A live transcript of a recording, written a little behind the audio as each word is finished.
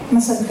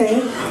مساء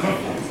الخير،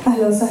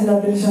 أهلا وسهلا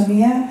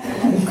بالجميع،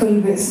 الكل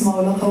باسمه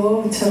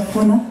ولقبه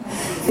بتشرفونا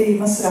في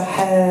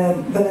مسرح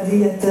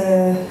بلدية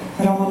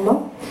رام الله.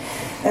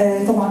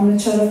 طبعا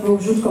بنتشرف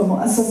بوجودكم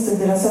مؤسسة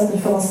الدراسات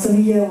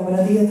الفلسطينية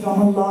وبلدية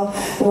رام الله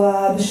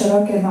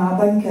وبالشراكة مع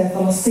بنك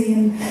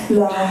فلسطين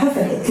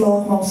لحفل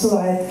إطلاق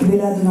موسوعة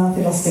بلادنا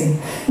فلسطين.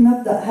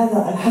 نبدأ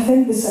هذا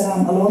الحفل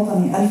بالسلام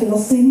الوطني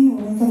الفلسطيني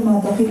ومن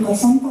ثم دقيقة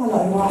صمت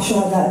على أرواح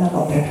شهدائنا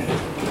الأبرار.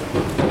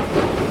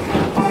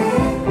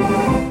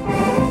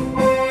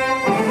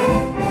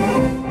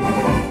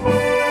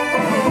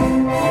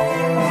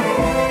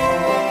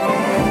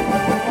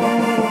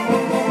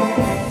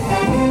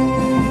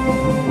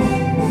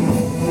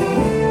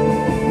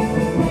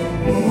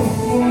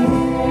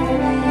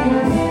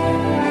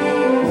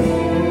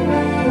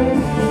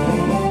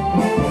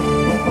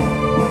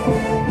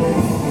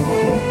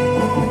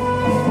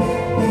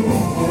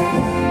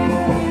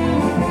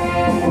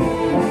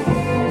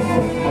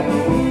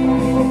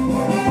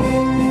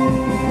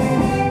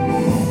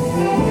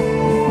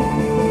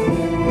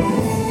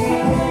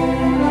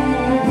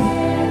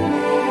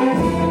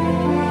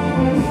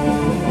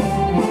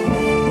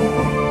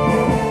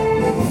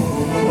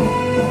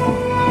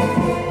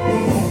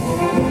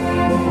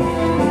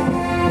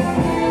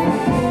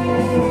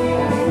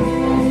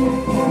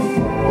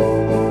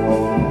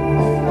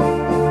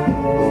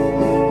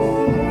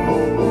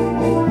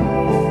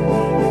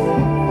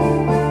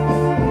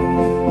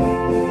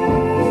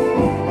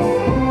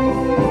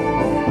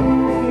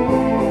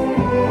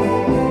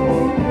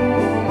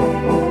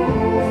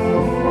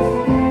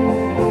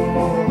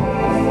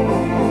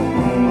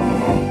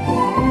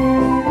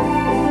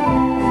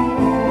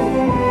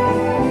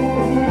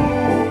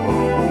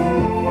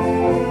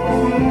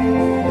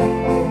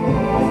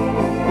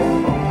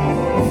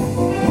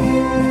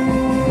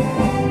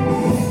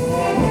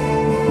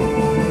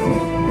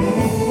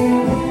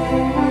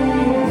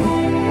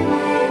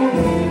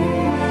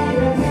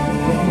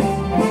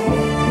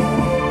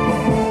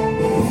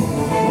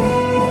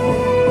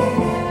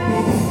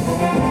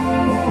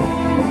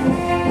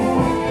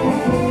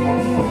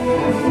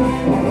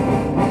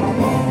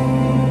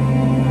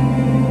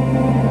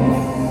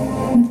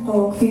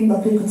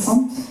 دقيقة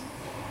صمت.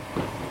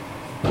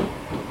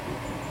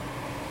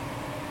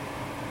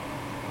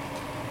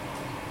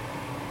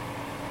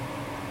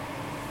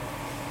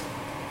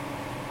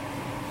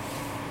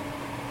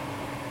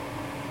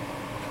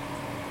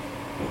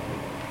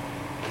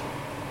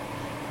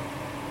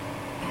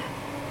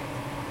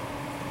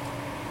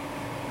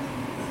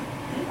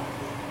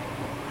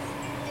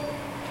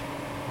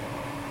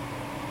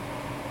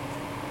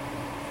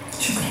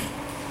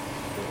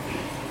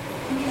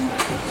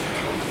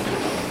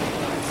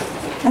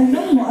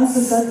 اليوم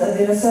مؤسسة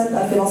الدراسات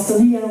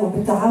الفلسطينية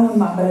وبالتعاون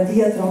مع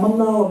بلدية رام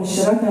الله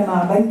وبالشراكة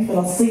مع بنك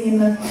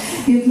فلسطين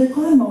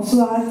يطلقان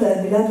موسوعة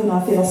بلادنا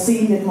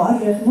فلسطين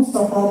للمؤرخ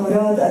مصطفى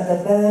مراد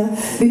الدباغ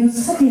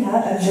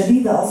بنسختها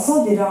الجديدة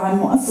الصادرة عن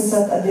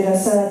مؤسسة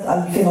الدراسات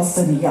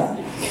الفلسطينية.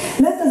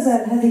 لا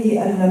تزال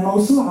هذه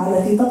الموسوعة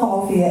التي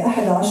تقع في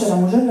 11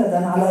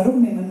 مجلدا على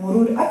الرغم من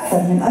مرور أكثر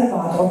من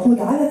 4 عقود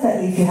على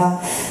تأليفها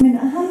من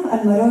أهم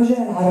المراجع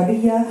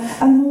العربية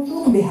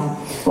الموثوق بها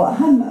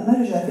وأهم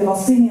مرجع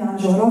فلسطيني عن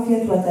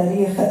جغرافيا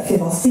وتاريخ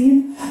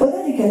فلسطين،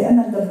 وذلك لأن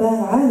الدباغ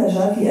عالج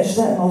في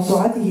أجزاء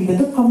موسوعته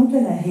بدقة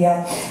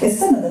متناهية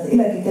استندت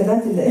إلى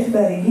كتابات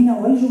الإخباريين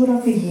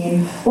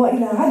والجغرافيين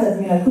وإلى عدد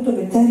من الكتب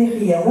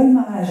التاريخية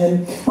والمعاجم،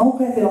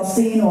 موقع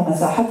فلسطين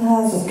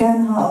ومساحتها،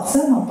 سكانها،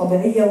 أقسامها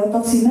الطبيعية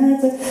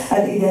والتقسيمات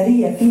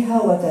الإدارية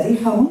فيها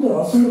وتاريخها منذ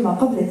عصور ما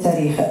قبل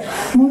التاريخ،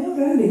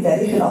 مرورا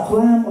بتاريخ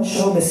الأقوام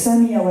والشعوب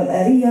السامية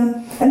والآرية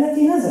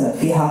التي نزلت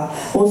فيها،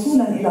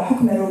 وصولا إلى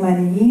حكم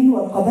الرومانيين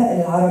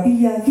والقبائل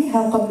العربية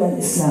فيها قبل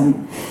الإسلام،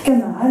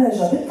 كما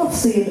عالج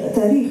بالتفصيل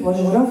تاريخ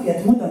وجغرافيا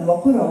مدن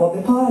وقرى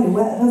وبقاع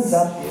لواء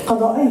غزة،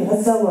 قضائي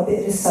غزة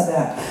وبئر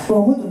السبع،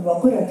 ومدن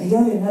وقرى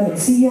ديار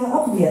النابلسية،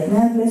 أقضية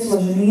نابلس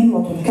وجنين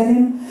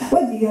وطولكرم،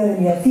 والديار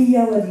اليافية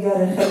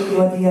وديار الخليل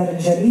وديار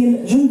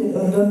الجليل، جند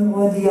الأردن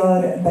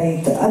وديار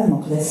بيت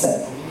المقدس.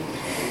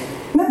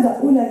 نبدأ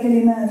أولى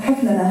كلمات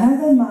حفلنا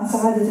هذا مع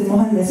سعادة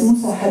المهندس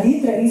موسى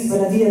حديد رئيس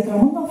بلدية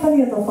رام الله،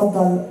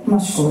 فليتفضل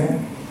مشكورا.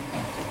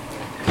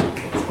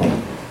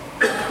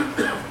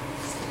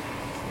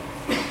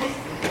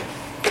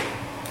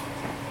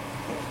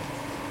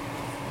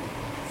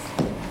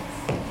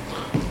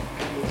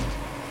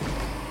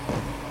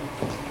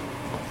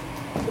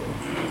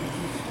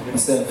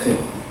 مساء الخير.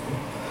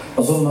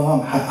 أظن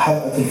هون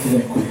حلقة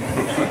الفيلم كله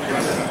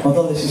ما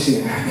ضلش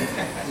شيء.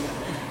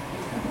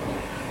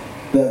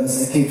 لا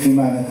بس أكيد في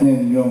معنا 2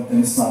 اليوم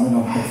نسمع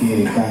منهم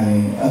حكي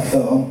يعني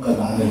أكثر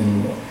عمقاً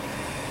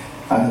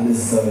عن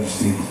الإصدار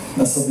الجديد.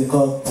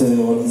 الصديقات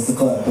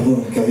والأصدقاء الحضور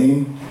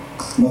الكريم،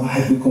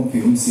 نرحب بكم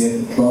في أمسية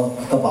إطلاق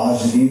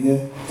طبعة جديدة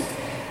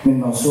من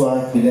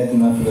موسوعة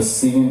بلادنا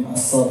فلسطين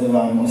الصادرة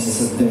عن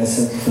مؤسسة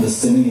الدراسات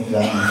الفلسطينية في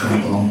العام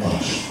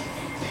 2018.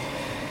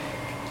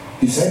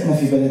 يسعدنا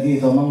في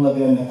بلدية رام الله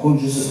بأن نكون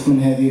جزء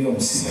من هذه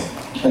الأمسية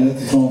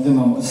التي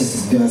تنظمها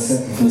مؤسسة الدراسات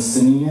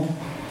الفلسطينية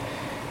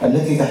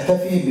التي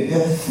تحتفي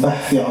بإرث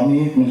بحثي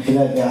عميق من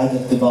خلال إعادة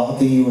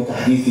طباعته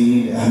وتحديثه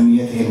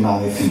لأهميته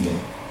المعرفية.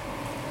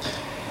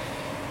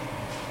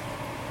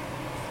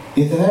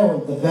 يتناول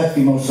الدباغ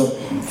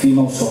في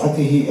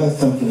موسوعته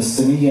إرثاً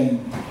فلسطينياً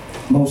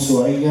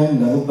موسوعياً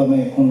لربما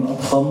يكون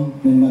الأضخم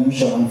مما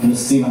نشر عن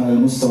فلسطين على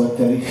المستوى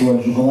التاريخي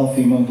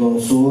والجغرافي منذ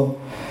عصور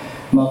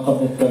ما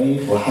قبل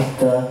التاريخ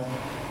وحتى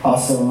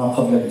عصر ما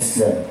قبل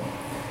الإسلام،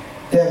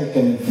 تاركاً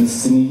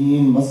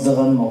للفلسطينيين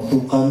مصدراً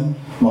موثوقاً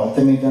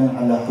معتمداً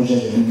على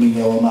حجج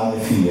علمية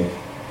ومعرفية.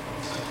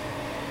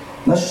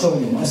 نشكر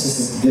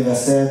لمؤسسة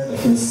الدراسات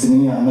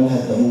الفلسطينية عملها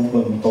الدؤوب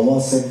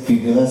والمتواصل في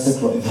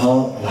دراسة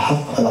وإظهار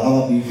الحق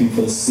العربي في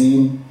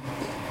فلسطين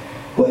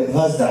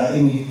وإبراز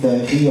دعائمه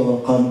التاريخية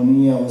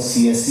والقانونية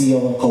والسياسية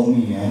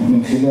والقومية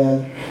من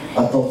خلال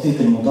التوثيق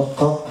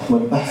المدقق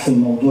والبحث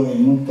الموضوعي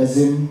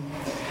الملتزم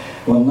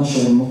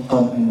والنشر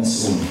المتقن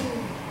المسؤول.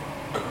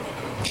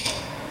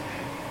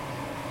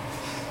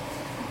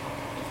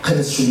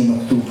 خلص شو اللي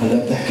مكتوب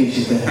هلا بتحكي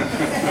شيء ثاني.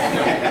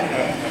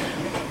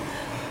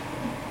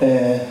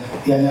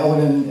 يعني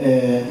اولا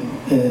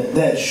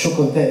ده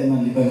الشكر دائما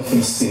لبنك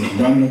فلسطين،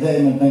 لانه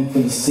دائما بنك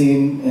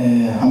فلسطين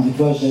عم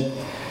بيتواجد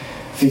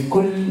في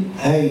كل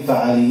هاي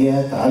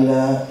الفعاليات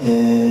على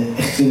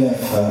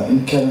اختلافها، ان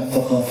كانت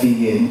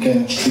ثقافيه، ان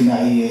كانت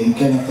اجتماعيه، ان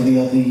كانت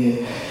رياضيه،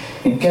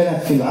 ان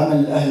كانت في العمل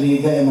الاهلي.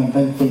 دائما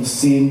بنك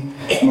فلسطين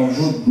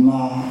موجود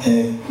مع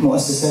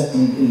مؤسسات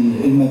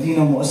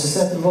المدينه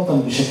ومؤسسات الوطن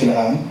بشكل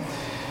عام،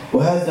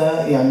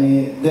 وهذا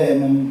يعني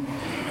دائما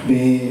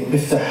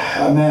بيفتح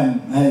امام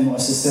هاي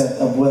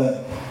المؤسسات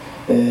ابواب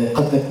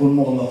قد تكون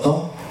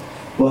مغلقه،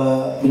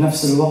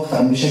 وبنفس الوقت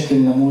عم بشكل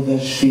نموذج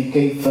في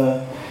كيف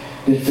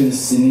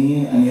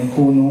للفلسطينيين ان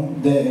يكونوا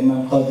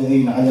دائما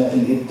قادرين على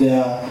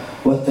الابداع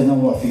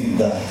والتنوع في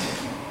ابداعاتهم.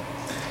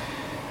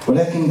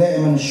 ولكن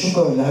دائما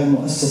الشكر لهي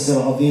المؤسسه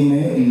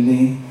العظيمه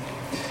اللي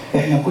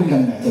احنا كلنا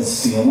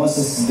بنعتز فيها،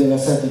 مؤسسه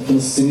الدراسات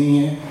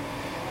الفلسطينيه.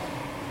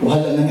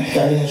 وهلا بدنا نحكي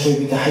عليها شوي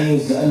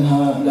بتحيز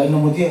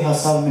لانه مديرها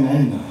صار من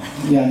عندنا،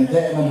 يعني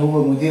دائما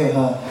هو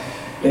مديرها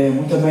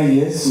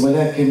متميز،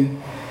 ولكن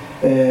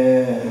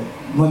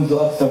منذ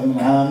اكثر من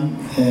عام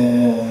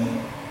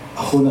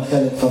اخونا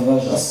خالد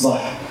فراج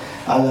اصبح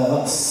على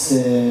راس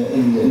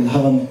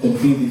الهرم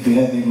التنفيذي في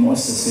هذه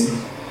المؤسسه.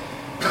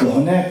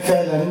 وهناك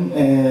فعلا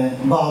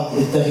بعض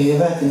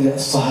التغييرات اللي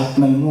اصبحت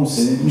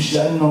ملموسه، مش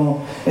لانه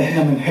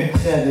احنا بنحب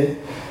خالد،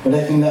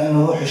 ولكن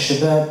لانه روح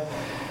الشباب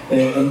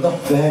انضم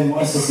في هذه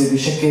المؤسسه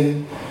بشكل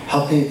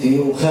حقيقي.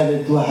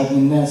 وخالد واحد من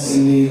الناس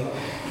اللي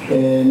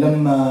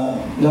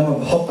لما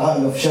بحط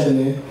عقله في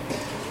شغله،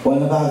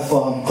 وانا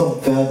بعرفه عن قرب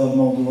في هذا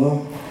الموضوع،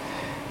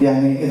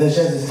 يعني اذا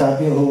جاز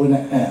التعبير هو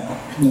نقاء،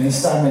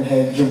 نستعمل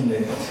هاي الجمله،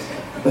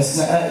 بس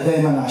نقاء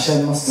دائما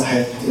عشان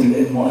مصلحه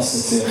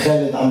المؤسسه.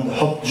 خالد عم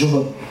بحط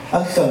جهد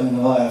اكثر من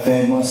رائع في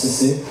هاي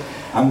المؤسسه،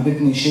 عم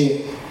ببني شيء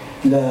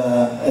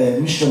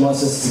مش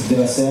لمؤسسه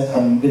الدراسات،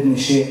 عم ببني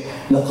شيء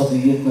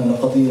لقضيتنا،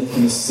 لقضيه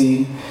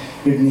فلسطين،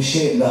 ببني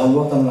شيء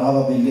لهالوطن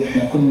العربي اللي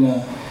احنا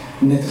كلنا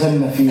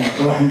نتغنى فيه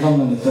وراح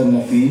نضلنا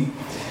نتغنى فيه.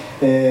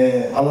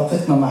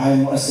 علاقتنا مع هاي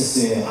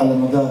المؤسسه على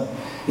مدار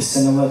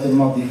السنوات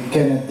الماضيه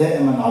كانت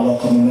دائما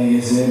علاقه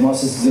مميزه.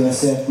 مؤسسه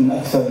الدراسات من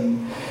اكثر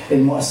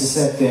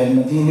المؤسسات في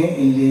هالمدينه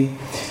اللي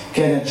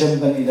كانت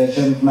جنبا الى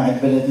جنب مع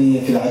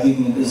البلديه في العديد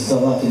من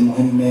الاصدارات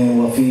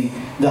المهمه، وفي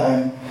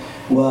دعم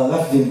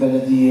ورفض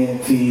البلديه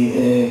في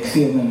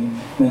كثير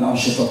من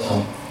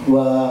انشطتها.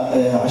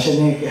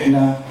 وعشان هيك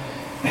احنا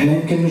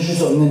يمكن مش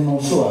جزء من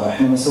الموسوعه،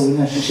 احنا ما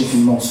سويناش شيء في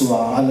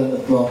الموسوعه على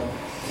الاطلاق.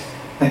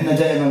 احنا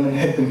دائما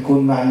بنحب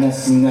نكون مع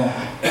الناس المناح،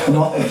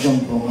 نوقف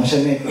جنبهم.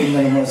 عشان هيك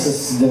قلنا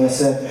لمؤسسه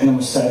الدراسات احنا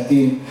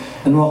مستعدين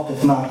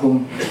نوقف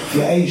معكم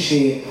في اي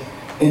شيء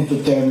انتم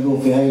بتعملوه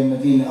في هاي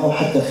المدينه او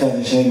حتى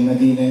خارج هاي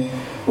المدينه.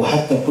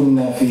 وحتى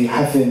كنا في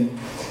حفل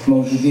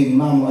موجودين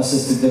مع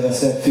مؤسسه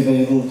الدراسات في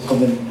بيروت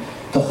قبل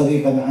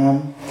تقريبا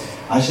عام،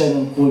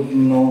 عشان نقول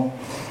انه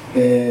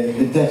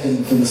الداخل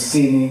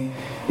الفلسطيني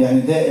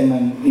يعني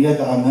دائما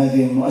يدعم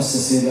هذه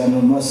المؤسسه، لأن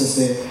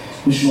المؤسسه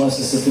مش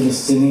مؤسسه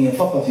فلسطينيه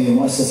فقط، هي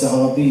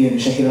مؤسسه عربيه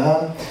بشكل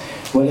عام.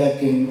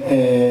 ولكن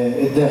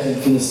الداخل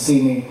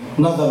الفلسطيني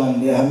نظرا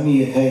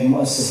لاهميه هذه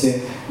المؤسسه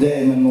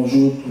دائما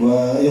موجود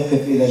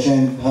ويقف الى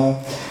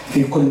جانبها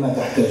في كل ما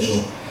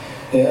تحتاجه.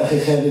 اخي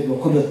خالد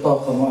وكل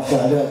الطاقم، واخي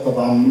علاء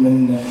طبعا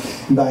من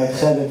بعد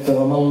خالد في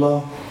رام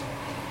الله،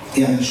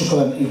 يعني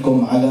شكرا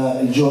لكم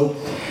على الجهد.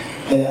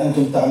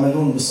 أنتم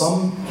تعملون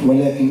بصمت،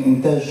 ولكن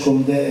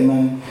إنتاجكم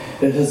دائما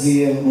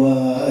غزير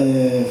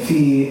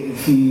وفي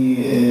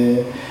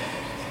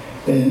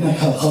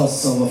نكهة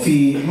خاصة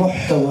وفي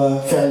محتوى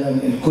فعلا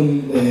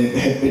الكل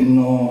بحب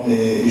إنه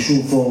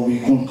يشوفه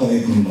ويكون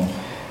قريب منه.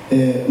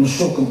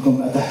 نشكركم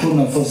انكم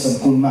اتحتونا الفرصة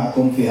نكون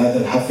معكم في هذا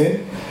الحفل.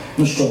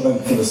 نشكر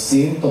بنك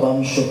فلسطين، طبعا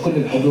نشكر كل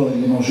الحضور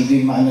اللي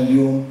موجودين معنا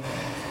اليوم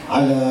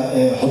على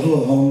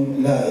حضورهم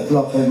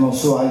لإطلاق هذه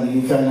الموسوعة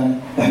اللي فعلا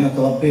احنا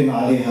تربينا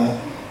عليها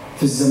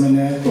في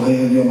الزمانات،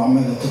 وهي اليوم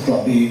عمالة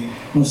تطلع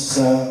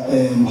بنسخة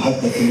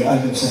محدثة.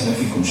 أهلا وسهلا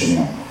فيكم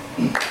جميعا.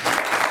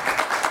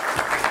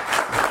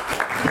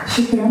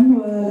 شكرا.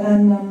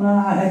 والآن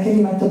مع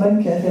كلمة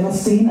بنك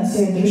فلسطين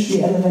السيد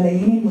رشدي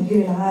الغليين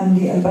المدير العام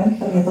للبنك،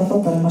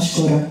 فليتفضل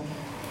مشكورا.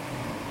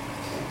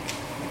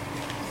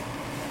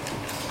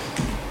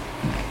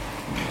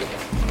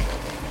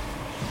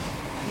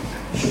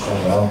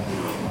 شكرا.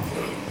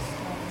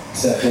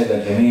 مساء الخير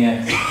للجميع.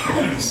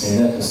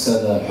 السيدات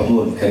والسادة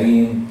الحضور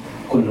الكريم،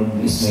 كل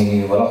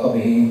باسمه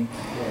ولقبه،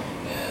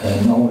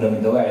 إنه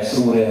من دواعي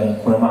سروري أن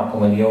أكون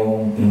معكم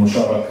اليوم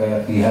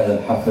بالمشاركة في هذا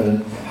الحفل،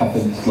 حفل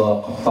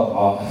إطلاق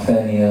الطبعة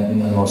الثانية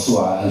من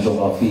الموسوعة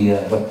الجغرافية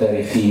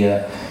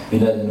والتاريخية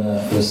بلادنا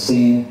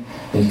فلسطين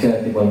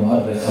للكاتب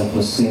والمؤرخ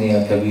الفلسطيني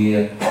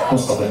الكبير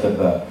مصطفى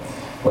الدباغ،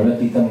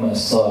 والتي تم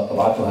إصدار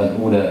طبعتها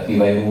الأولى في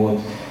بيروت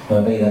ما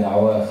بين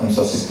الأعوام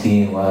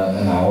 65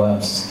 والأعوام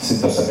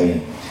 76.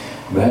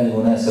 بهذه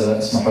المناسبة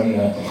اسمحوا لي أن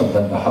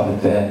أتقدم بحر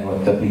التهاني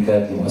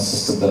والتبريكات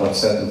لمؤسسة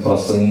الدراسات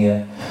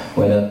الفلسطينية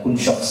وإلى كل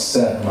شخص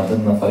ساهم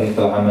ضمن فريق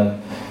العمل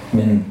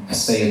من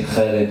السيد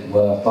خالد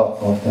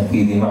وطاقمه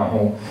التنفيذي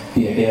معه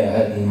في إحياء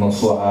هذه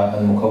الموسوعة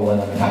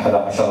المكونة من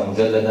 11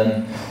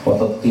 مجلدا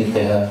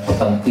وتدقيقها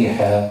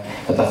وتنقيحها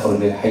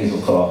فتخرج لحيز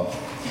القراءة.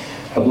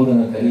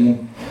 حضورنا الكريم،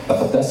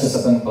 لقد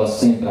تأسس بنك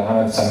فلسطين في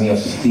العام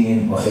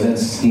 1960، وخلال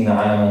 60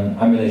 عاما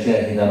عمل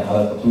جاهدا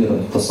على تطوير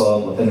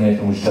الاقتصاد وتنمية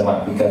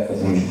المجتمع في كافة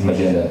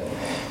المجالات،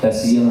 لا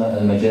سيما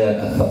المجال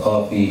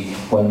الثقافي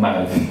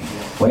والمعرفي،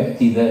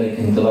 ويأتي ذلك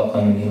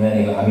انطلاقا من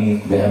إيمانه العميق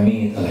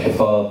بأهمية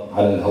الحفاظ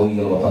على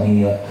الهوية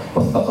الوطنية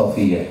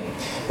والثقافية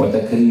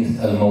وتكريس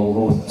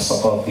الموروث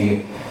الثقافي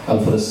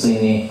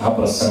الفلسطيني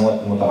عبر السنوات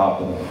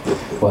المتعاقبة.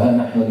 وها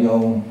نحن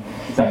اليوم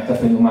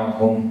نحتفل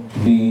معكم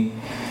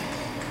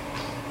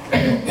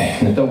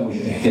نتوج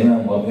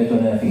اهتمام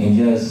رغبتنا في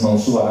إنجاز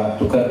موسوعة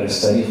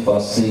تكرس تاريخ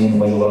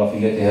فلسطين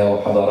وجغرافيتها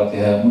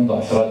وحضارتها منذ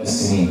عشرات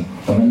السنين،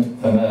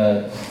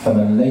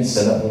 فمن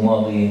ليس له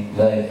ماضي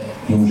لا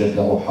يوجد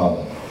له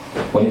حاضر.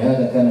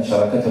 ولهذا كانت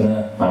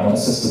شراكتنا مع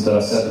مؤسسة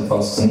الدراسات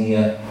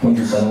الفلسطينية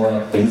منذ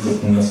سنوات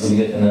جزء من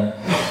مسؤوليتنا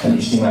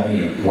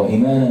الاجتماعية،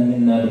 وإيمانا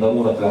منا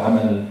بضرورة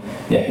العمل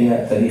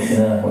لإحياء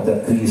تاريخنا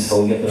وتكريس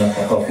هويتنا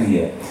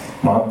الثقافية،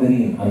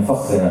 معبرين عن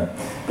فخرنا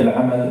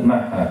بالعمل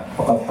معها.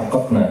 وقد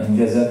حققنا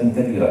إنجازات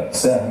كبيرة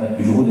ساهمت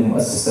بجهود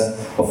المؤسسة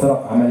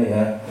وفرق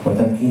عملها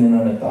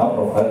وتمكيننا من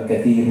التعرف على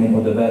الكثير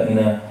من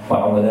أدبائنا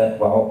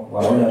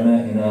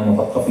وعلمائنا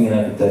مثقفين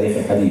في التاريخ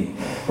الحديث،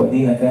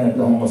 والذين كانت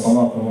لهم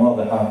بصمات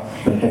واضحة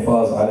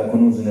بالحفاظ على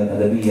كنوزنا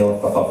الأدبية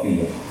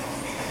والثقافية.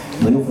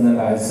 ضيوفنا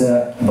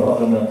الأعزاء،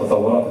 بالرغم من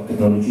التطورات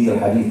التكنولوجية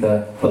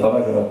الحديثة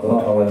وتراجع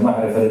القراءة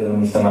والمعرفة لدى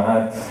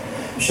المجتمعات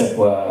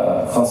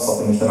وخاصة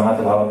في المجتمعات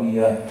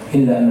العربية،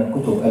 إلا أن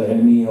الكتب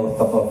العلمية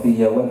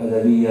والثقافية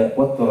والأدبية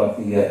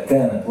والتراثية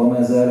كانت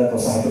وما زالت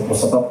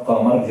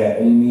وستبقى مرجع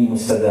علمي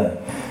مستدام.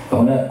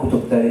 فهناك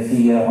كتب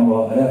تاريخية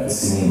عمرها آلاف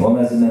السنين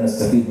وما زلنا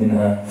نستفيد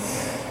منها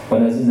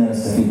ولا زلنا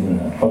نستفيد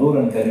منها.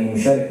 حضورا كريم،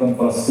 يشارك بنك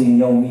فلسطين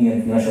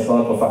يوميا في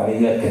نشاطات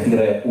وفعاليات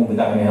كثيرة يقوم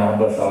بدعمها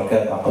عبر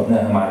شراكات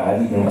عقدناها مع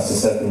العديد من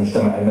مؤسسات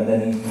المجتمع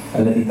المدني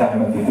التي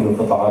تعمل في كل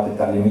القطاعات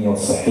التعليمية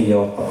والصحية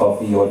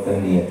والثقافية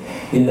والفنية.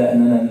 إلا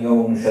أننا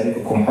اليوم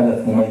نشارككم حدث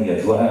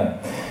مميز وهام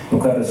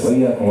نكرس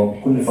إياكم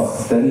وبكل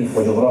فخر تاريخ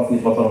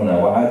وجغرافية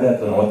وطننا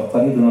وعاداتنا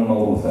وتقاليدنا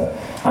الموروثة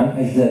عن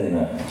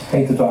أجدادنا،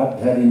 حيث تعد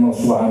هذه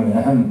الموسوعة من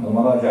أهم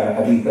المراجع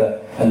الحديثة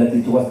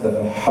التي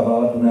توثق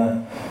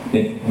حضارتنا،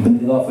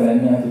 بالإضافة إلى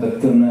أنها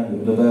تذكرنا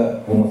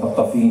بأدباء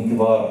ومثقفين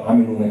كبار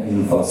عملوا من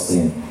أجل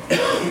فلسطين.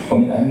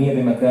 ومن أهمية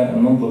بمكان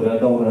أن ننظر إلى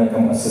دورنا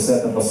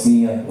كمؤسسات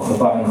رسمية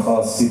وقطاع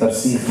خاص في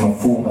ترسيخ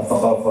مفهوم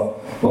الثقافة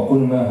وكل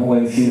ما هو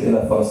يشير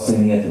إلى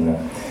فلسطينيتنا.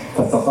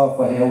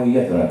 فالثقافة هي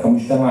هويتنا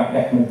كمجتمع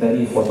يحمل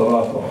تاريخ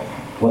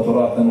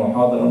وتراثا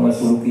وحاضرا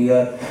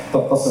وسلوكيات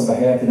تتصل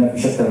بحياتنا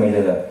في شتى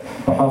المجالات،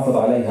 نحافظ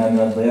عليها من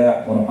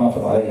الضياع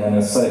ونحافظ عليها من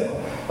السرقة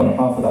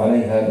ونحافظ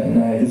عليها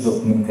لأنها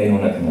جزء من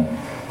كينونتنا.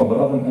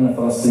 وبالرغم أن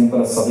فلسطين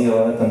بلد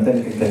صغيرة لا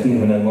تمتلك الكثير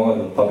من الموارد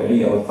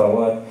الطبيعية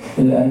والثروات،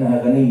 إلا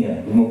أنها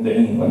غنية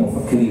بالمبدعين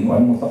والمفكرين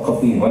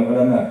والمثقفين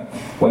والعلماء،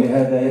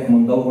 ولهذا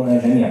يكمن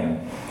دورنا جميعا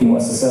في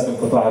مؤسسات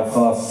القطاع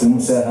الخاص في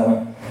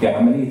المساهمة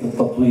بعملية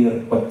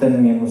التطوير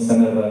والتنمية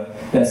المستمرة،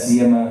 لا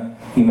سيما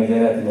في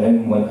مجالات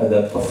العلم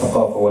والأدب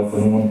والثقافة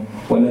والفنون،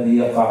 والذي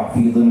يقع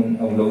في ضمن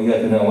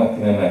أولوياتنا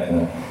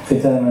واهتماماتنا.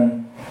 ختاما،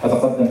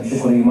 أتقدم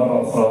بشكري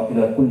مرة أخرى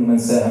إلى كل من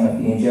ساهم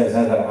في إنجاز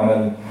هذا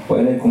العمل،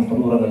 وإليكم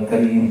حضورنا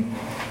الكريم،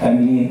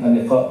 آملين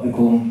اللقاء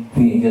بكم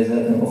في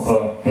إنجازات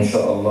أخرى إن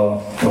شاء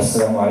الله،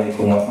 والسلام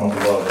عليكم ورحمة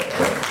الله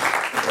وبركاته.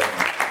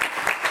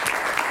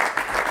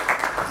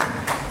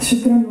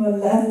 شكرا.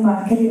 والآن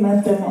مع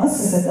كلمة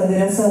مؤسسة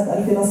الدراسات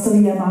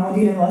الفلسطينية مع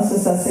مدير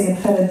المؤسسة السيد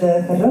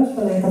خالد فراج،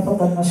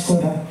 فليتفضل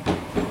مشكورا.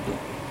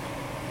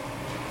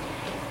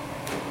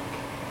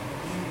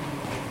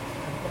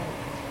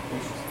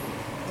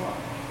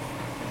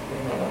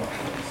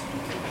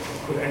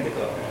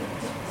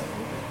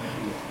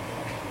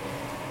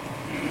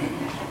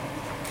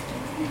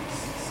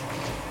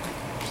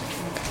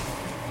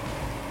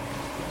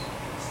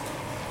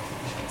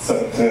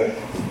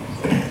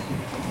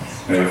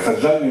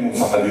 خجلني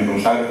موسى حديد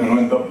ومش عارف من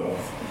وين تبدا.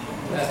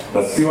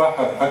 بس في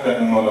واحد حكى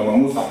انه لما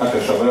موسى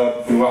حكى شباب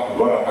في واحد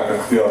ورا حكى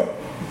اختيار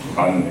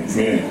عني.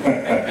 مين؟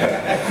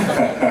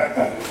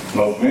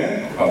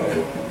 مظبوطين؟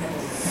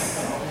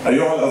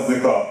 ايها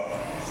الاصدقاء،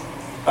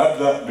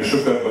 ابدا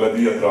بشكر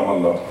بلديه رام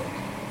الله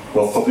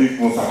والصديق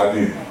موسى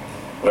حديد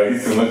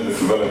رئيس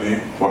المجلس البلدي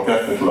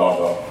وكافه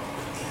الاعضاء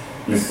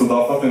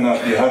لاستضافتنا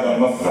في هذا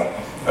المسرح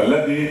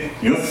الذي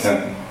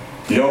يسهم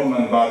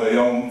يوما بعد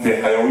يوم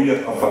في حيويه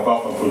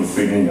الثقافه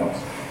الفلسطينيه،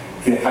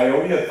 في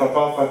حيويه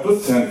ثقافه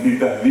تسهم في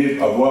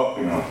تهذيب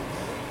اذواقنا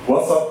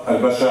وسط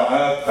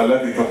البشاعات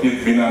التي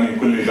تحيط بنا من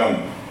كل جنب.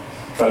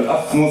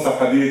 فالاخ موسى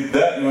حديد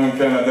دائما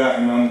كان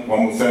داعما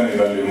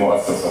ومساندا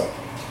للمؤسسه.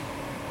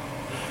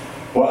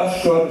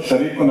 واشكر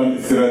شريكنا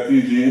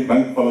الاستراتيجي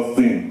بنك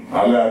فلسطين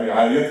على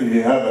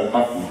رعايته هذا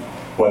الحفل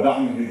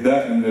ودعمه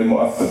الدائم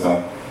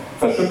للمؤسسه.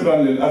 فشكرا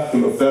للاخ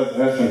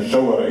الاستاذ هاشم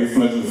الشوا رئيس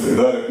مجلس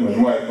اداره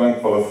مجموعه بنك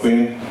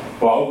فلسطين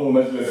وعضو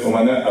مجلس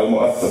امناء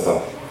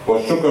المؤسسه.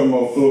 والشكر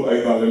موصول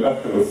ايضا للاخ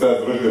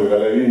الاستاذ رشدي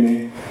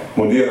الغلاييني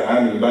مدير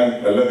عام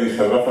البنك الذي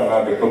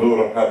شرفنا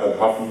بحضور هذا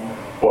الحفل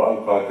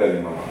والقى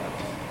كلمه.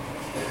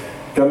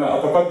 كما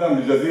اتقدم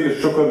بجزيل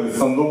الشكر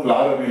للصندوق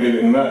العربي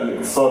للانماء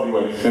الاقتصادي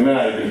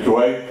والاجتماعي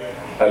بالكويت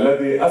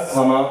الذي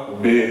اسهم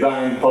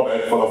بدعم طبعه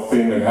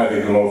فلسطين من هذه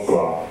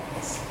الموسوعه.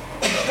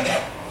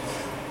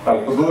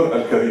 الحضور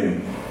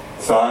الكريم،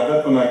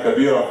 سعادتنا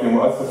كبيرة في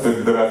مؤسسة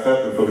الدراسات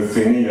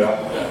الفلسطينية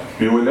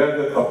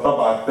بولادة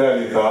الطبعة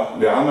الثالثة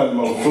لعمل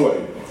موسوعي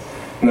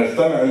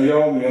نجتمع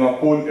اليوم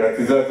لنقول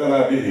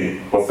اعتزازنا به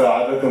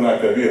وسعادتنا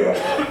كبيرة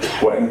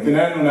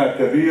وامتناننا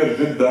كبير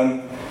جدا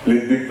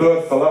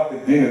للدكتور صلاح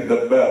الدين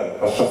الدبال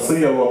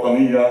الشخصية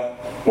الوطنية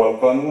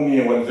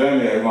والقانوني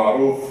والجامعي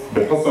المعروف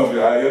بحسن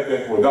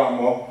رعايته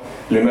ودعمه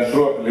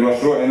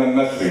لمشروعنا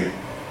النشري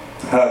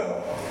هذا،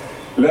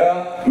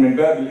 لا من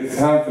باب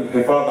الإسهام في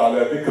الحفاظ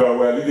على ذكرى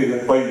والده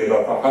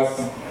الطيبة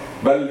فحسب،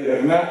 بل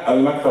لإغناء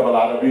المكتبة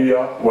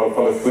العربية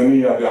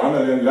والفلسطينية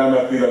بعمل لا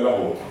مثيل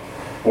له،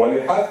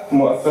 ولحث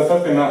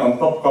مؤسستنا أن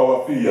تبقى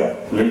وفية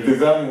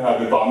لالتزامها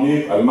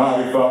بتعميق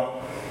المعرفة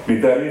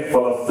بتاريخ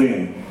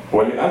فلسطين،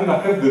 ولأن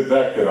حفظ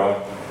الذاكرة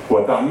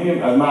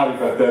وتعميم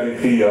المعرفة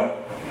التاريخية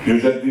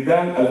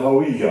يجددان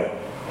الهوية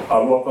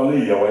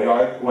الوطنية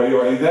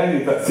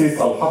ويعيدان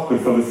تأسيس الحق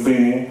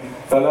الفلسطيني،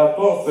 فلا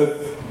تعصف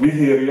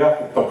به رياح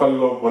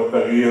التقلب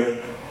والتغيير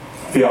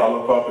في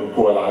علاقات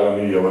القوى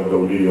العالمية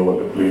والدولية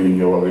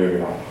والإقليمية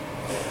وغيرها.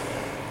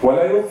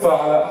 ولا يخفى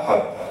على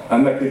أحد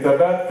أن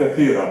كتابات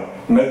كثيرة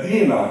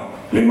مدينة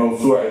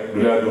لموسوعة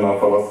بلادنا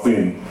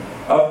فلسطين،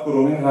 أذكر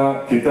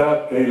منها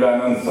كتاب كي لا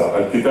ننسى،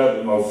 الكتاب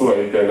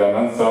الموسوعي كي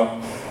لا ننسى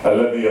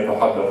الذي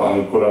يتحدث عن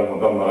القرى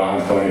المدمرة عام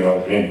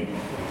 48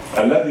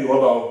 الذي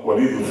وضعه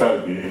وليد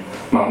الخالدي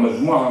مع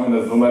مجموعة من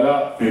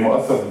الزملاء في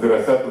مؤسسة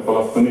الدراسات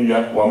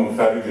الفلسطينية ومن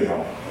خارجها،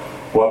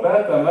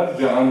 وبات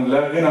مرجعا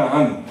لا غنى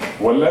عنه،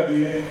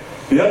 والذي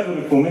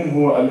يغرف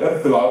منه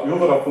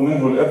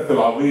الإرث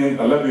العظيم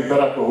الذي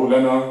تركه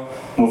لنا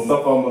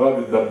مصطفى مراد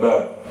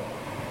الدباب.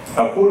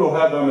 أقول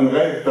هذا من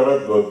غير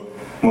تردد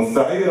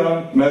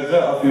مستعيرا ما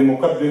جاء في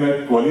مقدمة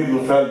وليد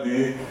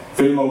الخالدي في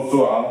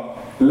الموسوعة،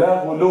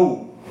 لا غلو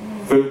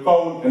في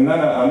القول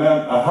اننا امام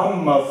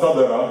اهم ما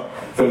صدر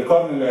في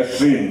القرن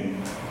العشرين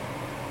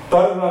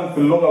طرا في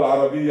اللغه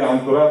العربيه عن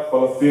تراث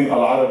فلسطين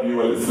العربي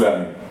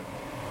والاسلامي.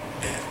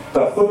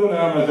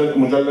 تاخذنا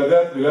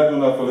مجلدات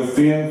بلادنا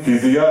فلسطين في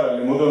زياره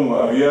لمدن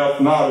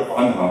وارياف نعرف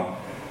عنها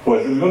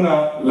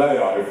وجلنا لا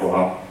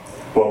يعرفها،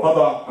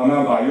 وتضع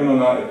امام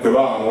اعيننا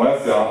اطلاعا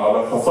واسعا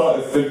على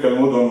خصائص تلك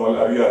المدن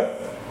والارياف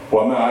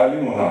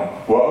ومعالمها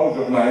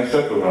واوجه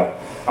معيشتها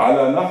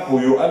على نحو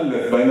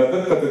يؤلف بين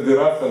دقة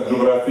الدراسة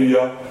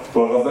الجغرافية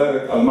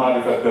وغزارة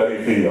المعرفة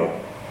التاريخية،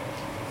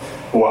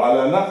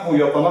 وعلى نحو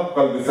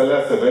يتنقل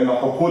بسلاسة بين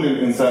حقول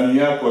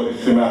الإنسانيات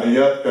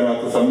والاجتماعيات كما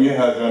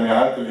تسميها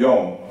جامعات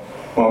اليوم،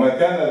 وما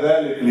كان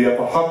ذلك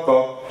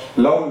ليتحقق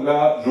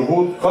لولا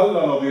جهود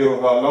قل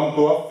نظيرها لم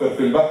توفر في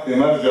البحث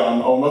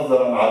مرجعا أو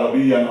مصدرا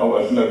عربيا أو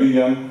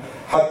أجنبيا،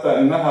 حتى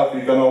إنها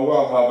في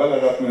تنوعها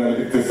بلغت من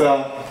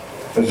الاتساع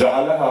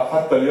جعلها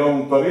حتى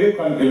اليوم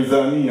طريقا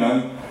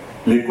إلزاميا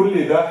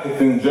لكل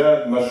باحث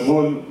جاد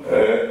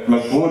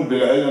مشغول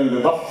بالعلم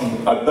لدحض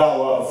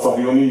الدعوة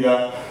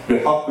الصهيونية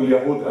بحق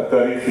اليهود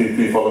التاريخي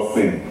في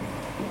فلسطين.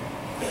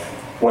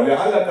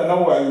 ولعل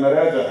تنوع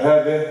المراجع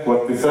هذه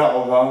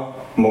واتساعها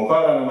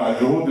مقارنة مع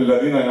جهود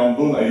الذين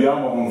يمضون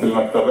أيامهم في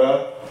المكتبات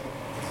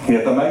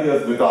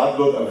يتميز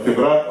بتعدد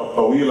الخبرات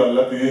الطويلة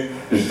التي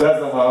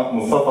اجتازها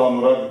مصطفى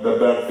مراد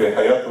الدباب في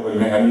حياته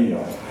المهنية،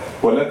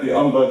 والتي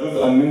أمضى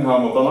جزءا منها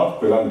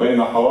متنقلا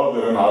بين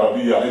حواضر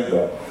عربية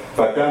عدة،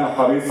 فكان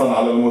حريصا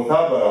على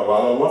المثابرة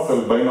وعلى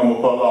الوصل بين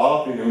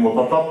مطالعاته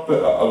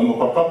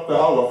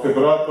المتقطعة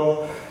وخبراته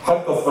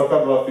حتى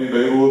استقر في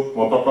بيروت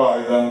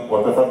متقاعدا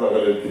وتفرغ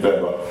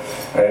للكتابة.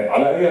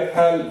 على أي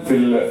حال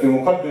في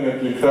مقدمة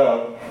الكتاب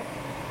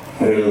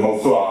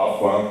الموسوعة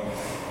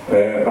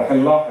رح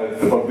نلاحظ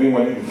في تقديم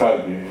وليد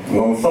الخالدي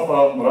انه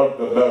مصطفى مراد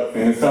الدباب في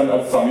نيسان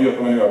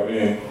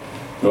 1948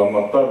 لما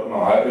اضطر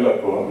مع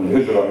عائلته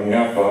الهجرة من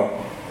يافا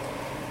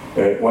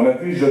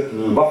ونتيجة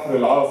البحر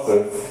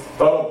العاصف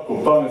طلب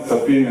قبطان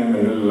السفينة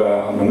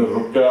من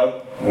الركاب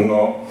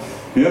إنه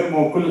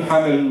يرموا كل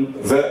حمل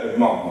زائد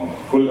معهم،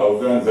 كل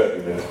أوزان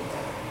زائدة.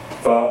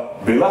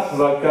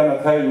 فبلحظة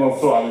كانت هاي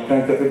الموسوعة اللي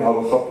كان كاتبها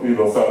بخط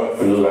إيده صارت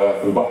في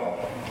البحر.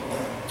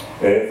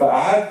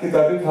 فأعاد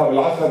كتابتها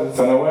بالعشر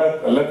سنوات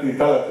التي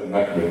تلت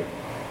النكبة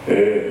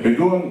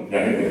بدون،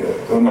 يعني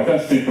ما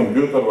كانش في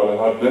كمبيوتر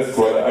ولا هارد ديسك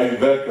ولا أي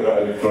ذاكرة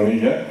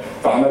إلكترونية،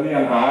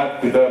 فعمليا أعاد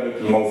كتابة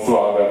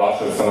الموسوعة بعد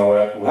 10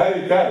 سنوات.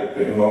 وهي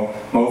كارثة إنه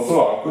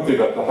موسوعة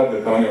كتبت لحد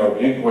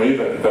 48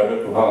 وعيد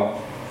كتابتها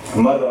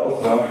مرة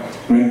أخرى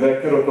من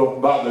ذاكرته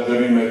بعد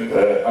جريمة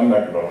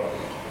النكبة.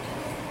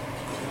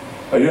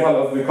 أيها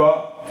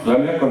الأصدقاء،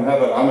 لم يكن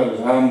هذا العمل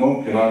الهام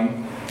ممكنا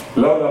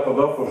لولا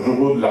تضافر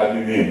جهود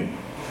العديدين.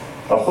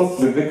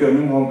 أخص بالذكر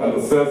منهم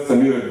الأستاذ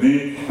سمير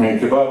الديك من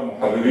كبار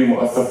محرري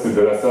مؤسسة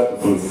الدراسات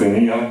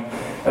الفلسطينية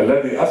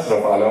الذي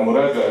أشرف على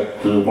مراجعة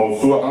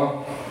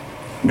الموسوعة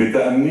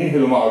بتأنيه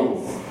المعروف،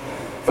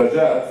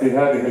 فجاءت في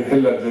هذه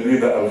الحلة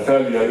الجديدة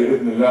الخالية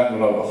بإذن الله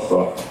من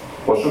الأخطاء.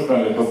 وشكرا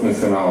لحسن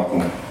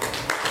استماعكم.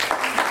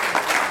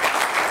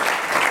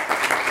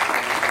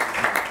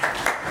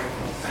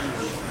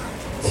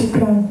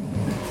 شكرا.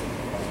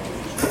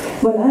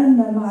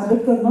 والآن مع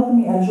دكتور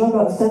نظمي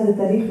الجابة أستاذ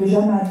التاريخ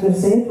بجامعة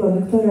بيرسيت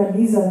ودكتورة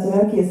ليزا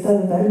تراكي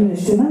أستاذة علم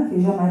الاجتماع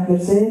في جامعة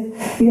بيرسيت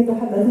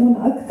يتحدثون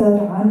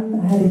أكثر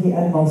عن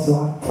هذه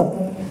الموسوعة.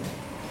 تفضل.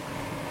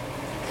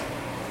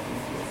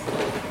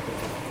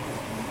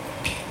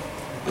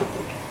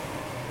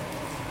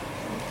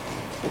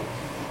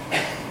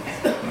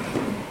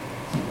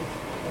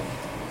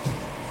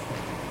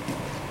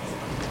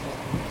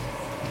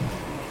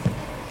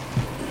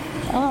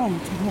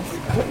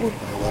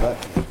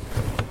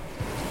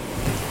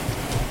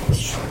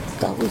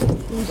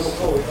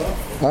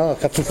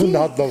 خففوا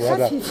لنا هالضوء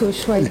هذا، خففوا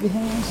شوي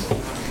بها.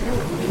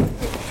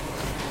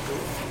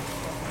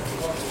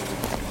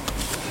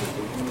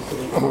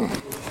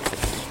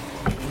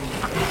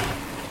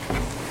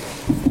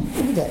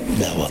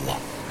 لا والله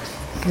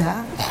لا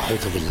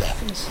أعوذ بالله.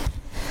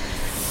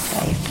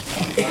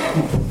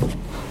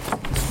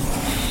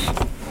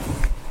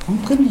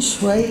 ممكن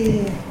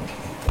شوي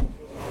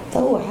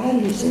ضوء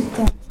عالي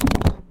جدا.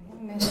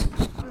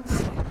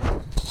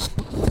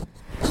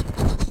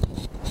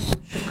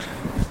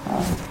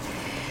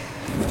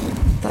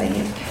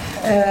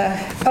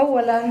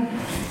 أولاً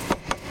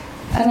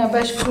أنا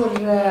بشكر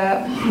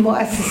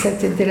مؤسسة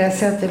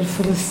الدراسات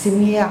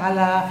الفلسطينية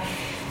على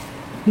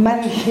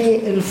منحي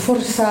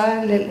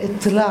الفرصة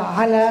للاطلاع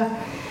على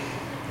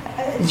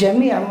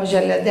جميع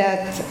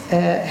مجلدات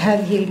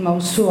هذه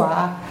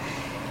الموسوعة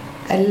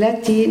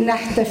التي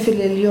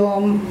نحتفل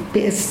اليوم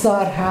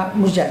بإصدارها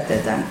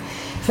مجدداً،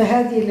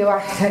 فهذه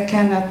لوحدها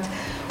كانت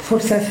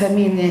فرصة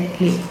ثمينة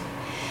لي.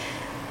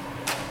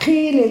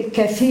 قيل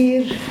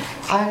الكثير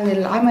عن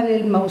العمل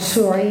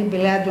الموسوعي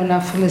بلادنا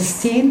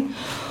فلسطين،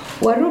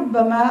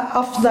 وربما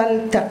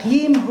أفضل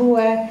تقييم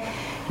هو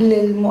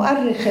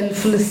للمؤرخ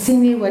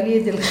الفلسطيني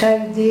وليد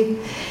الخالدي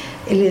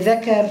اللي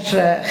ذكر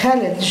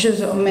خالد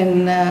جزء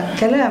من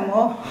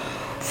كلامه.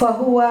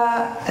 فهو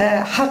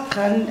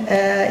حقا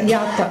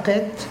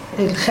يعتقد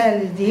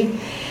الخالدي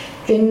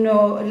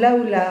إنه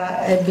لولا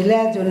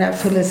بلادنا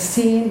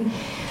فلسطين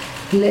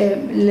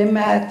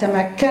لما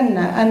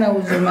تمكنا أنا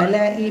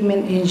وزملائي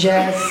من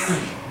إنجاز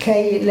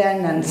كي لا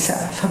ننسى.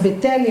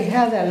 فبالتالي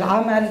هذا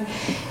العمل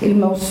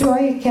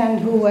الموسوعي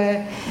كان هو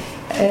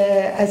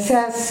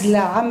أساس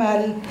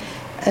لعمل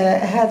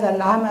هذا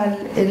العمل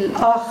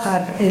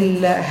الآخر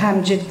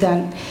الهام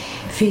جدا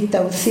في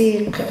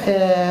توثيق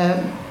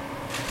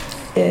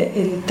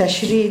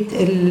التشريد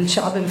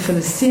الشعب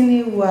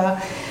الفلسطيني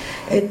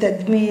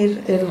وتدمير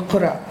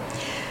القرى.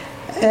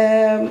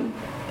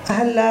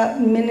 هلا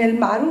من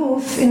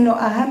المعروف انه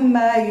اهم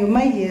ما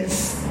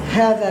يميز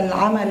هذا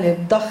العمل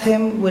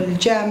الضخم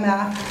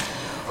والجامع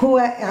هو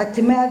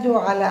اعتماده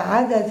على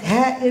عدد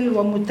هائل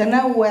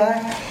ومتنوع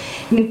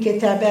من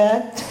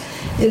كتابات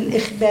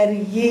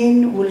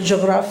الإخباريين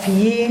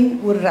والجغرافيين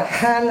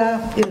والرحالة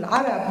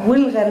العرب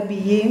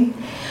والغربيين،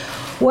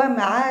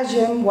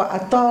 ومعاجم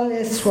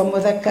وأطالس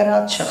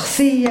ومذكرات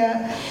شخصية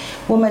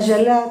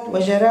ومجلات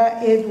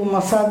وجرائد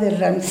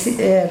ومصادر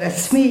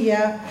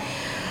رسمية،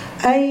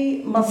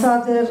 أي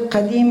مصادر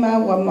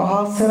قديمة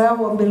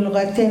ومعاصرة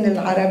وباللغتين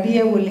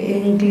العربية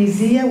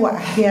والإنجليزية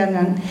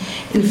وأحيانا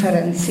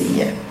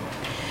الفرنسية.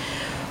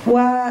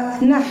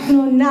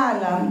 ونحن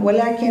نعلم،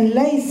 ولكن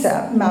ليس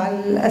مع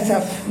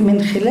الأسف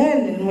من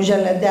خلال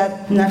المجلدات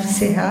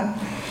نفسها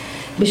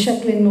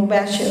بشكل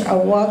مباشر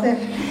أو واضح،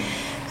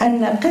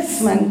 أن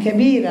قسما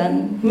كبيرا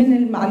من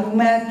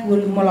المعلومات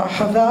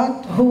والملاحظات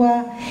هو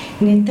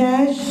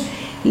نتاج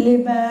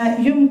لما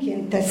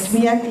يمكن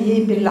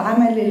تسميته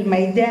بالعمل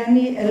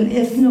الميداني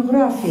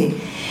الإثنوغرافي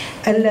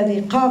الذي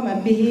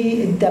قام به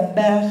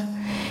الدباغ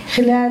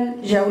خلال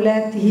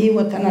جولاته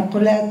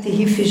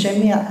وتنقلاته في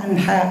جميع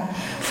أنحاء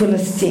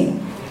فلسطين.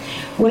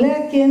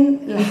 ولكن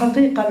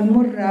الحقيقة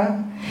المرة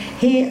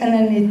هي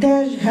أن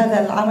نتاج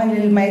هذا العمل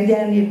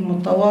الميداني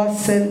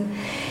المتواصل،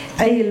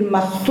 أي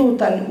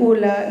المخطوطة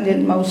الأولى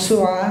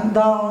للموسوعة،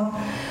 ضاع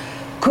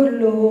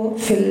كله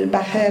في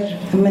البحر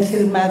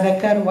مثل ما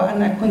ذكر.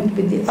 وأنا كنت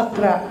بدي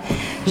أقرأ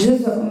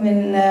جزء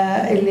من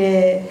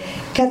اللي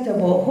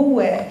كتبه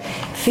هو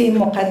في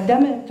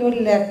مقدمته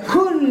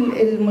لكل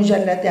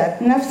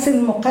المجلدات. نفس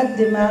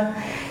المقدمة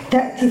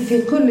تأتي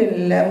في كل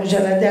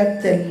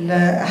المجلدات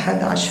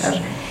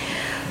 11.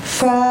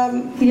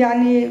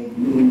 فيعني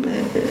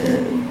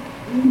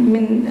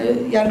من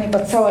يعني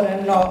بتصور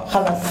انه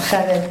خلص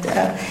خالد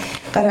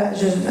قرأ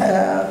جزء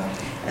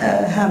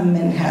هام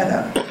من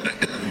هذا.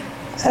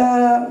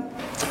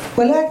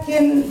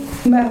 ولكن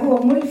ما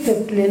هو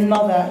ملفت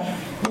للنظر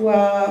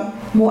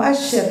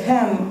ومؤشر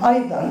هام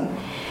أيضا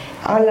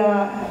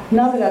على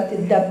نظرة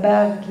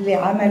الدباغ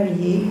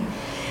لعمله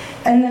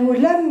أنه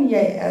لم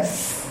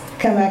ييأس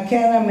كما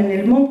كان من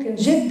الممكن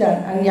جدا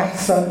أن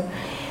يحصل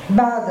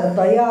بعد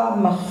ضياع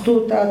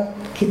مخطوطة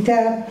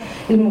كتاب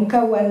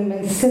المكون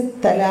من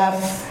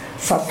 6000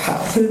 صفحة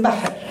في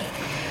البحر.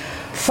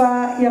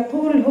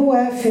 فيقول هو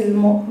في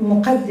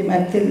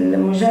مقدمة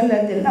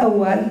المجلد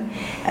الأول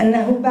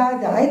أنه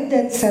بعد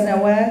عدة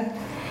سنوات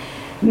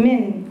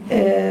من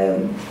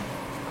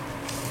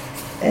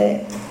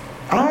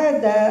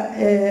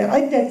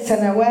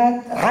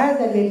عاد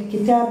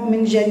للكتاب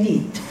من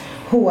جديد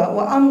هو،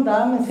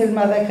 وأمضى مثل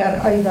ما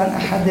ذكر أيضا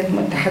أحد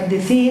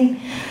المتحدثين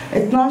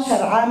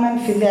 12 عاما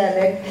في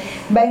ذلك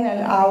بين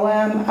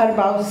الأعوام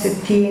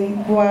 64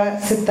 و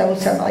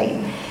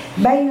 76،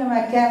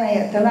 بينما كان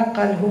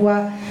يتنقل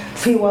هو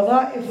في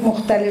وظائف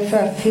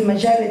مختلفة في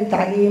مجال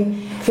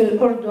التعليم في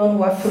الأردن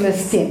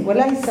وفلسطين،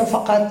 وليس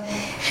فقط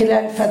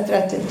خلال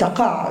فترة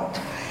التقاعد.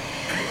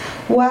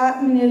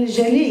 ومن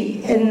الجلي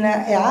أن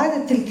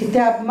إعادة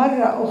الكتاب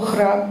مرة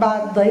أخرى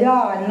بعد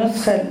ضياع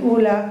النسخة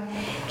الأولى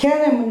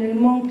كان من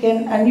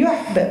الممكن أن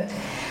يحبط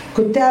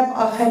كتاب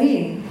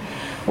آخرين،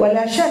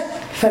 ولا شك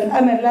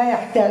فالأمر لا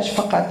يحتاج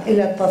فقط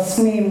إلى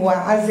تصميم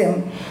وعزم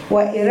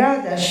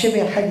وإرادة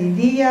شبه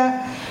حديدية،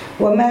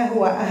 وما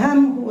هو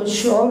أهم هو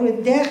الشعور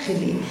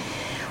الداخلي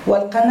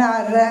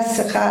والقناعة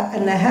الراسخة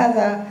أن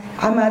هذا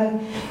عمل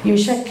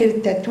يشكل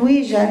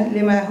تتويجا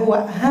لما هو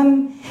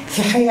أهم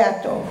في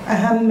حياته،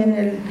 أهم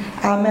من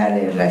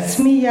الأعمال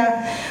الرسمية،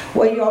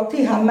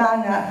 ويعطيها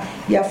معنى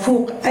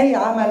يفوق أي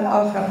عمل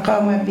آخر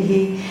قام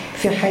به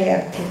في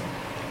حياته.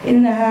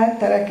 إنها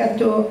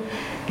تركته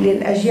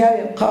للأجيال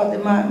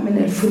القادمة من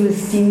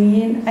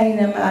الفلسطينيين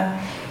أينما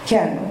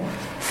كانوا.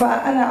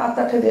 فأنا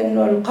أعتقد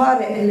أنه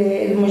القارئ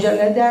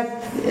للمجلدات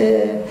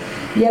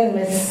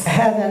يلمس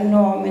هذا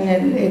النوع من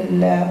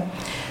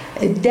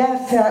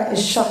الدافع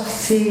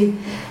الشخصي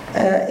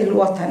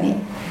الوطني.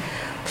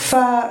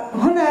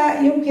 فهنا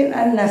يمكن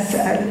أن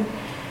نسأل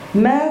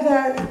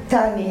ماذا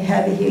تعني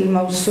هذه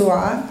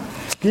الموسوعة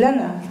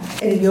لنا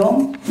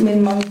اليوم من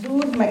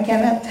منظور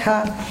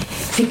مكانتها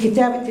في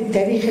كتابة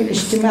التاريخ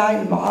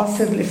الاجتماعي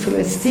المعاصر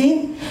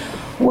لفلسطين،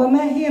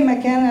 وما هي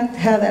مكانة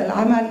هذا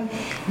العمل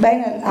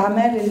بين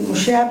الأعمال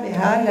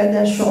المشابهة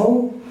لدى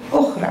شعوب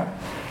أخرى.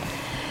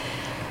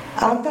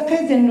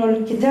 أعتقد أن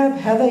الكتاب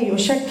هذا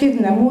يشكل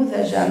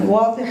نموذجاً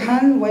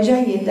واضحاً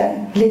وجيداً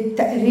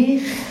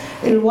للتاريخ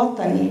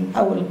الوطني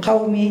أو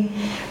القومي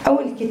أو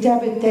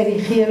الكتابة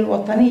التاريخية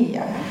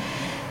الوطنية،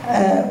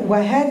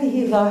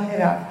 وهذه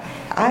ظاهرة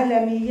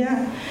عالمية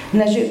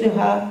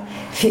نجدها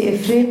في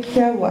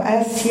إفريقيا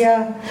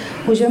وآسيا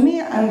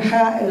وجميع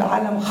أنحاء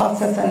العالم،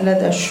 خاصة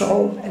لدى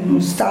الشعوب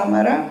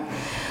المستعمرة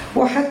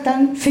وحتى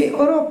في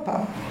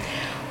أوروبا.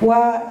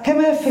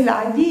 وكما في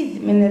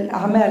العديد من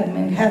الأعمال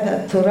من هذا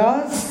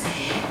الطراز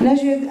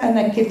نجد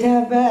أن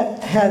كتابات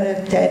هذا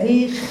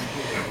التاريخ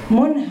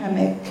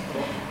منهمك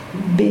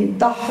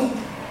بدحض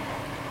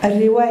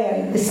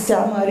الرواية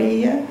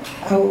الاستعمارية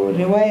أو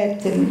رواية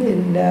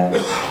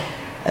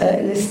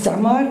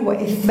الاستعمار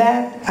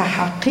وإثبات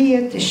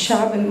أحقية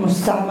الشعب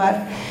المستعمر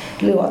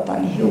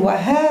لوطنه.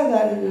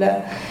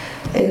 وهذا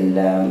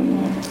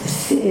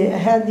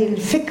هذه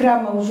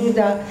الفكرة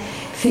موجودة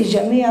في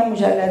جميع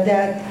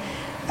مجلدات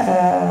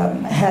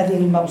هذه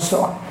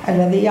الموسوعة.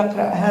 الذي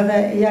يقرأ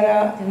هذا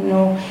يرى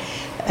أنه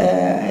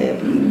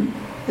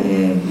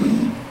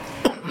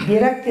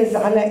يركز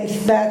على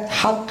إثبات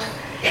حق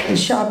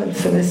الشعب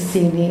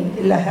الفلسطيني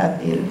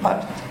لهذه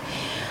الأرض.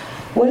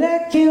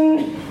 ولكن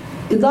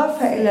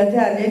إضافة إلى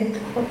ذلك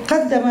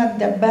قدم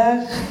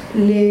الدباغ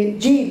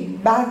لجيل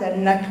بعد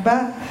النكبة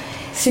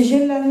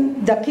سجلاً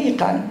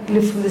دقيقاً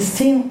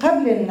لفلسطين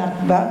قبل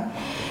النكبة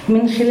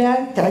من خلال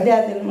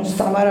تعداد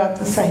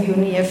المستعمرات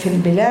الصهيونية في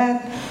البلاد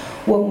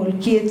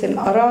وملكية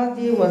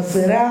الأراضي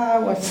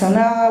والزراعة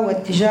والصناعة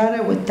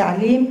والتجارة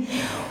والتعليم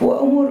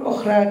وأمور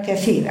أخرى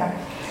كثيرة.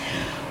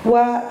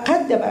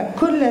 وقدم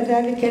كل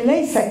ذلك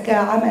ليس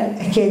كعمل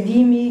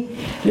أكاديمي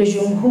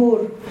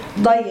لجمهور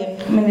ضيق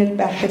من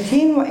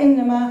الباحثين،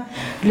 وإنما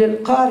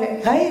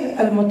للقارئ غير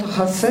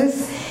المتخصص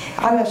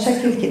على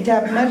شكل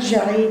كتاب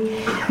مرجعي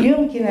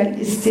يمكن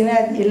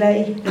الاستناد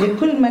إليه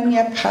لكل من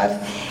يبحث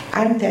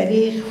عن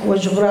تاريخ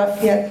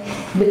وجغرافيا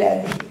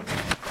بلاده.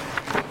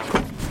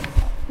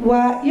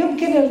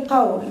 ويمكن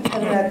القول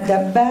أن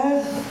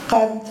الدباغ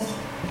قد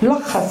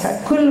لخص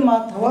كل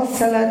ما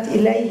توصلت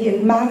إليه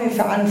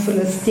المعرفة عن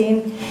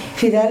فلسطين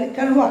في ذلك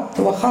الوقت،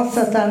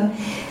 وخاصة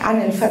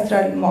عن الفترة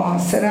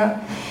المعاصرة،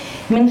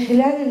 من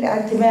خلال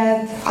الاعتماد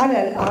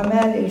على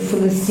الأعمال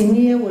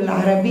الفلسطينية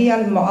والعربية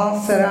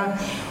المعاصرة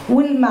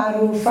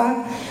والمعروفة.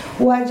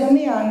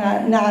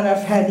 وجميعنا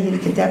نعرف هذه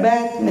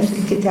الكتابات، مثل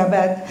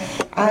كتابات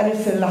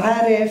عارف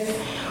العارف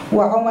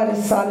وعمر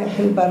الصالح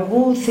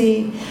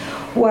البرغوثي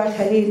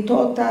وخليل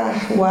توطح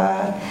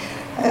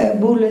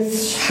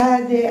وبولس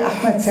شحادة،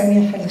 أحمد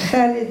سميح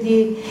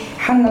الخالدي،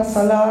 حنا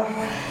صلاح،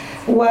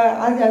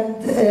 وعدد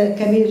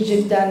كبير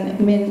جدا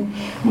من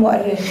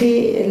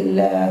مؤرخي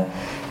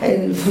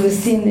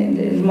الفلسطين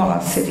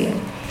المعاصرين.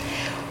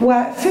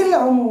 وفي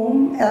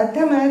العموم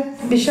اعتمد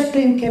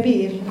بشكل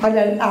كبير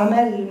على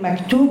الأعمال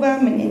المكتوبة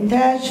من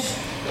إنتاج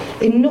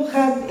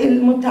النخب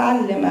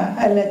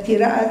المتعلمة التي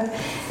رأت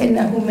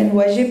أنه من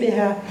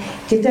واجبها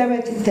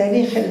كتابة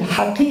التاريخ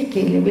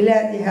الحقيقي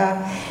لبلادها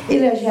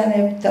إلى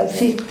جانب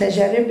توثيق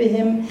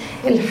تجاربهم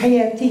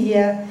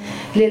الحياتية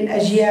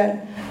للأجيال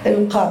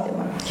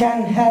القادمة.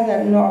 كان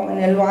هذا النوع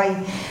من الوعي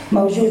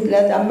موجود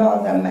لدى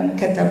معظم من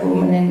كتبوا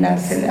من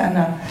الناس اللي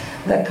أنا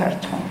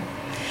ذكرتهم.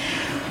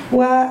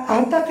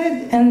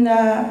 وأعتقد أن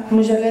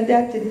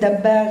مجلدات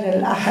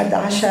الدباغ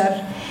 11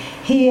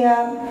 هي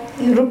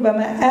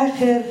ربما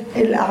آخر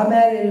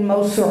الأعمال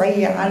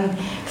الموسوعية عن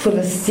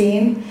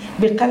فلسطين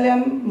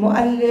بقلم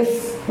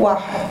مؤلف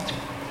واحد،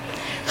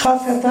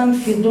 خاصة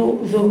في ضوء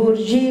ظهور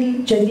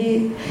جيل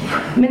جديد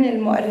من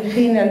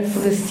المؤرخين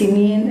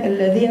الفلسطينيين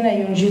الذين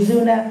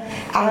ينجزون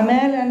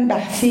أعمالا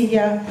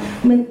بحثية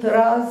من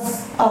طراز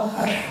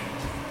آخر.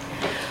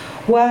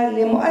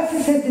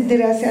 ولمؤسسة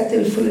الدراسات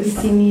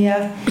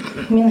الفلسطينية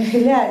من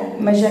خلال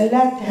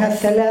مجلاتها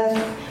الثلاث،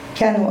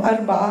 كانوا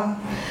 4،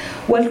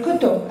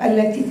 والكتب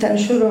التي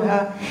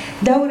تنشرها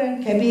دورا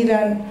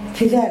كبيرا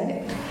في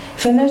ذلك،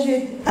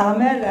 فنجد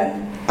أعمالا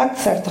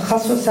أكثر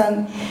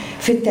تخصصا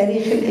في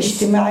التاريخ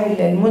الاجتماعي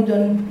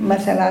للمدن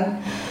مثلا،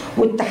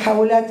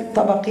 والتحولات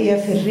الطبقية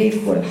في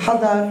الريف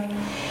والحضر،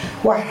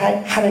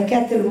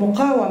 وحركات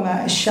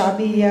المقاومة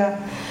الشعبية،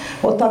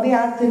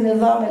 وطبيعة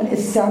النظام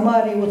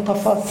الاستعماري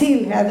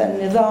وتفاصيل هذا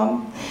النظام،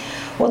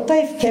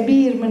 وطيف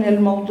كبير من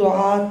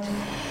الموضوعات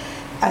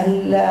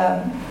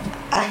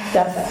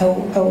الأحدث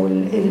أو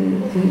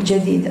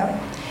الجديدة.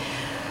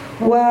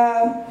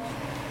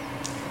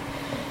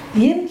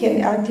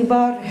 ويمكن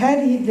اعتبار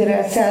هذه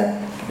الدراسات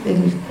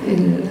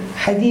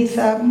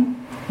الحديثة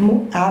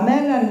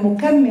أعمالا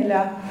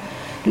مكملة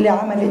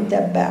لعمل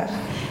الدباغ،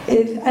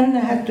 إذ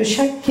أنها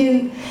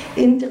تشكل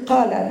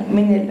انتقالا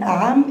من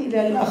الأعم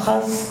إلى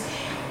الأخص،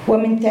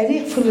 ومن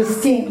تاريخ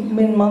فلسطين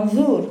من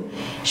منظور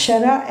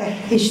شرائح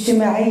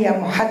اجتماعية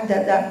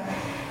محددة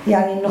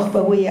يعني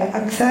النخبوية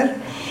أكثر،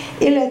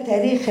 إلى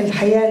تاريخ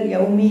الحياة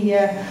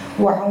اليومية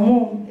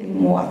وعموم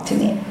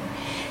المواطنين.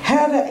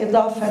 هذا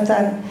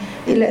إضافة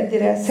إلى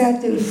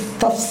الدراسات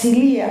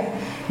التفصيلية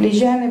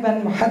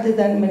لجانبا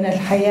محددا من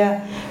الحياة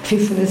في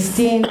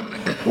فلسطين،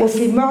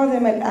 وفي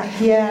معظم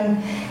الأحيان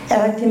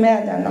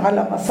اعتمادا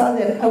على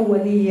مصادر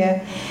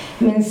أولية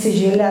من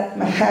سجلات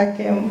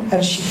محاكم،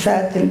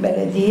 أرشيفات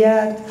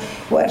البلديات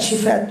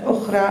وأرشيفات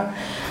أخرى.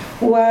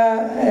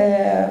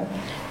 وهذه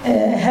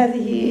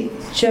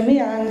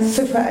جميعا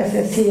صفة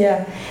أساسية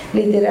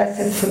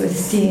لدراسة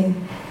فلسطين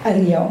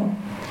اليوم.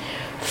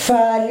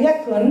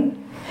 فليكن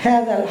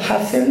هذا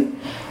الحفل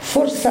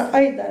فرصة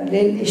أيضا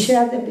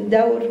للإشادة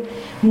بدور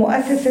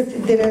مؤسسة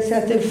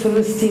الدراسات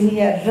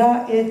الفلسطينية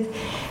الرائد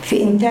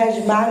في إنتاج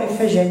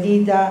معرفة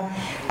جديدة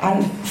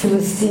عن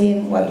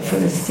فلسطين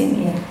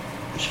والفلسطينيين.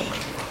 شكرا.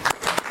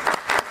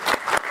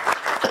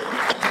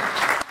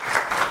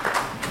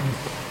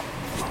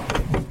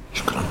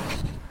 شكرا.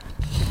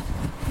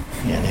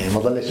 يعني ما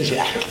ضلش شيء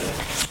أحكي،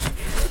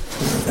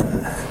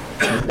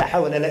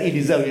 بحاول ألاقي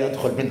لي زاوية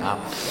أدخل منها.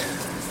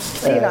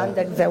 كثير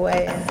عندك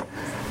زوايا.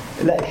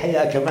 لا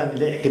الحقيقة كمان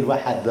اللي يحكي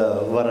الواحد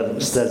ورا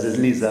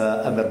الأستاذة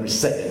ليزا أمر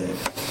مش سهل.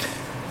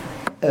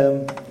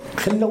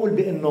 خلينا نقول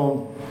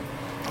بأنه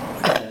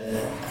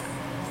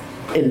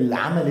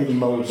العمل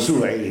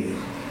الموسوعي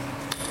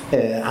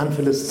عن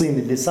فلسطين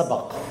اللي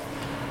سبق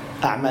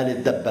أعمال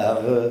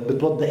الدباغ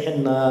بتوضح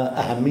لنا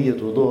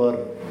أهمية ودور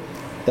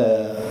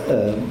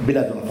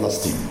بلادنا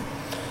فلسطين.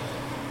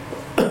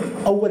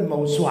 أول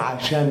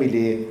موسوعة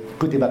شاملة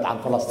كتبت عن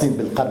فلسطين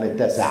بالقرن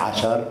التاسع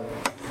عشر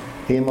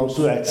هي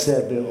موسوعة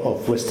Survey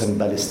of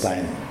Western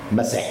Palestine،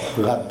 مسح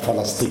غرب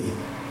فلسطين،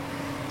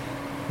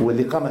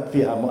 واللي قامت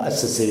فيها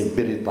مؤسسة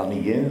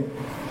بريطانية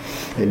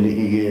اللي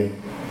هي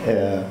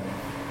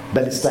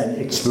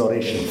Palestine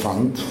Exploration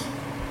Fund،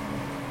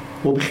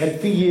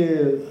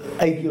 وبخلفية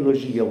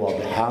أيديولوجية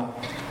واضحة،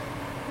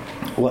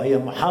 وهي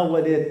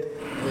محاولة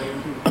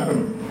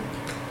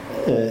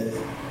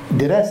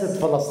دراسة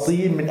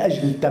فلسطين من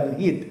أجل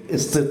تمهيد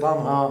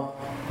استيطانها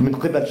من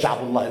قبل شعب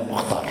الله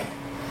المختار.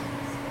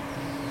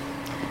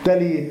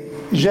 بالتالي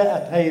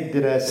جاءت هاي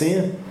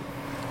الدراسة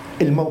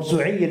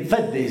الموسوعية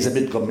الفذة إذا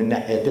بدكم من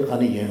ناحية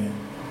تقنية،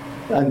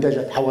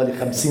 أنتجت حوالي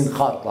 50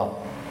 خارطة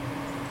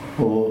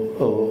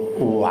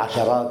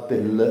وعشرات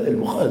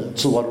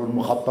الصور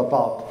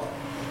والمخططات،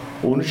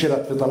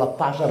 ونشرت في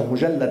 13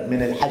 مجلد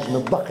من الحجم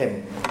الضخم.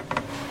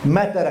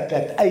 ما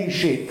تركت أي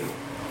شيء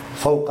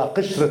فوق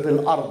قشرة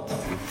الأرض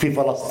في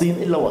فلسطين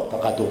إلا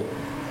وثقته.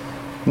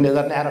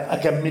 نقدر نعرف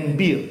أكم من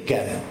بير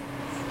كان،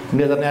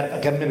 نقدر نعرف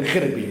أكم من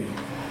خربة،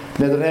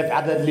 نقدر نعرف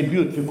عدد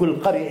البيوت في كل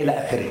قرية إلى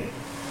آخره.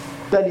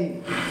 بالتالي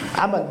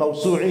عمل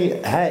موسوعي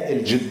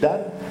هائل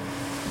جدا،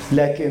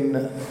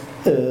 لكن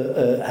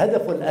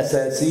هدفه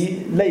الأساسي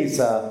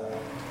ليس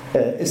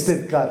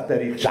استذكار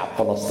تاريخ شعب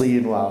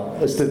فلسطين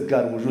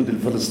واستذكار وجود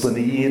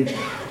الفلسطينيين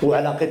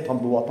وعلاقتهم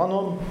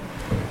بوطنهم،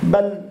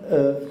 بل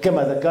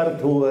كما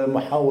ذكرت هو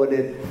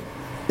محاولة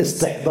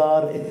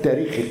استحضار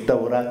التاريخ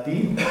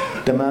التوراتي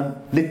تمام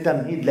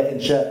للتمهيد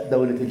لإنشاء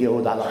دولة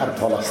اليهود على أرض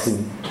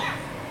فلسطين.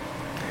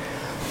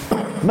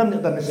 ما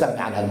بنقدر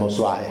نستغني عن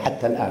هالموسوعة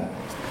حتى الآن،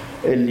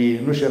 اللي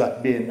نشرت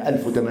بين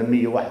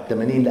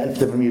 1881 ل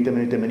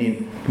 1888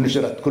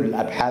 نشرت كل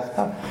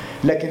أبحاثها،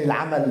 لكن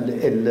العمل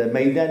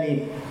الميداني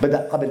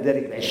بدأ قبل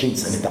ذلك ب20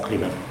 سنة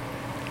تقريبا.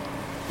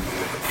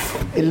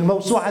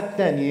 الموسوعة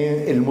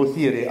الثانية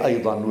المثيرة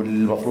أيضا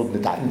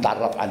والمفروض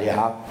نتعرف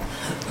عليها،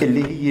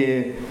 اللي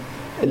هي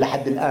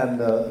لحد الآن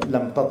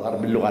لم تظهر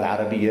باللغة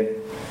العربية،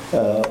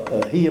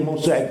 هي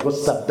موسوعة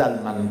غوستاف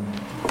دالمان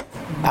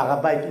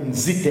Arbeit und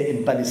Sitte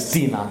in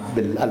Palästina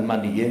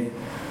بالألمانية،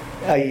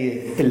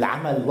 أي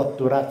العمل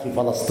والتراث في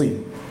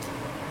فلسطين،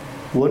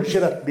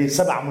 ونشرت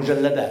ب7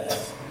 مجلدات.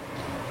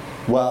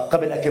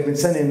 وقبل أكم من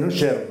سنة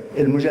نشر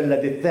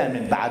المجلد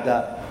الثامن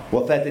بعد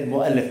وفاة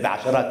المؤلف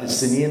بعشرات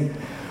السنين،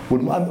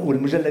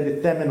 والمجلد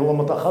الثامن هو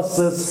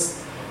متخصص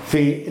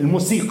في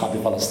الموسيقى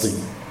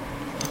بفلسطين.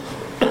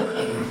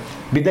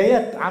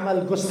 بدايات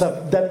عمل غوستاف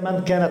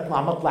دالمان كانت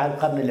مع مطلع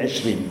القرن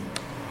العشرين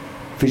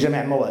في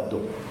جميع مواده،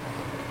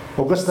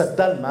 وغوستاف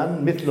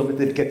دالمان مثله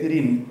مثل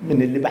الكثيرين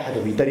من اللي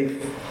بحثوا في تاريخ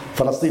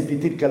فلسطين في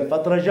تلك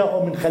الفترة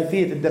جاءوا من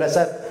خلفية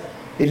الدراسات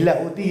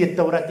اللاهوتية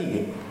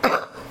التوراتية،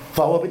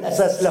 فهو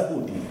بالأساس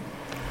لاهوتي.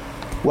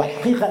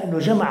 والحقيقة أنه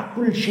جمع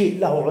كل شيء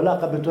له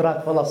علاقة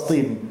بتراث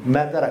فلسطين،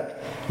 ما ترك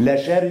لا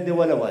شاردة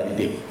ولا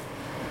واردة،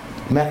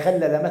 ما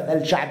خلى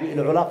مثل شعبي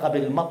له علاقة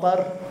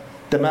بالمطر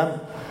تمام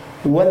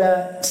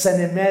ولا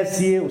سنة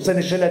ماسية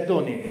وسنة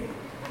شلاتونة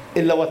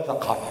إلا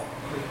وثقها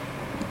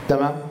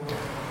تمام.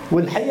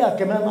 والحقيقة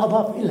كمان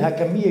أضاف إلها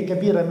كمية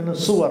كبيرة من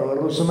الصور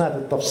والرسومات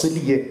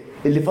التفصيلية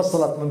اللي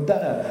فصلت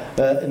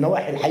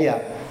نواحي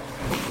الحياة.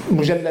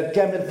 مجلد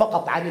كامل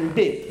فقط عن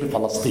البيت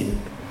بفلسطين،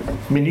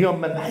 من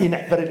يوم ما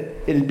ينحفر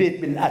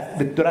البيت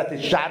بالتراث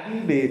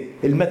الشعبي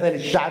بالمثل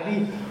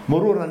الشعبي،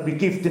 مرورا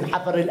بكيف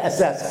تنحفر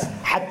الأساس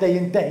حتى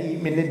ينتهي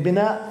من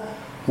البناء،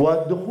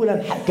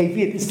 ودخولا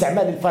كيفية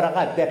استعمال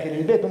الفراغات داخل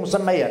البيت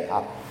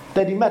ومسمياتها.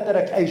 بالتالي ما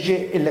ترك أي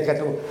شيء إلا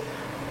كتبه.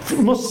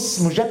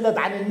 نص مجلد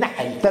عن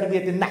النحل،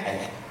 تربية النحل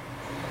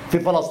في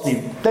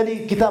فلسطين.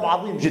 بالتالي كتاب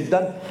عظيم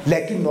جدا،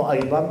 لكنه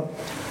أيضا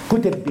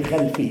كتب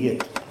بخلفية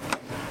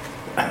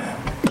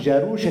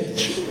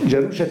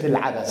جاروشة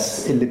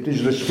العدس اللي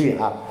بتجرش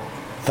فيها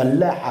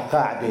فلاحة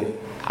قاعدة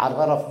على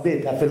غرف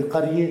بيتها في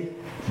القرية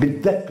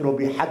بتذكره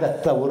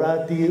بحدث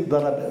ثوراتي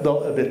ضرب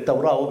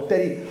بالتوراة.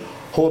 وبالتالي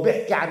هو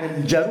بيحكي عن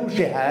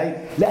الجاروشة هاي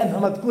لأنها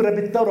مذكورة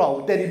بالتوراة،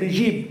 وبالتالي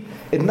بيجيب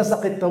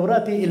النسق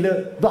التوراتي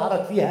اللي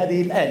ظهرت فيه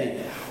هذه الآلة.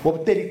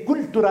 وبالتالي كل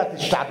تراث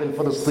الشعب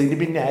الفلسطيني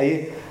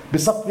بالنهاية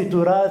بصفي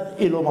تراث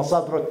له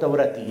مصادره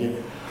التوراتية،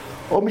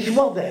 ومش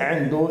واضح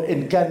عنده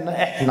إن كان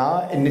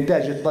إحنا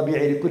النتاج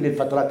الطبيعي لكل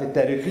الفترات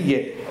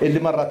التاريخية اللي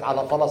مرت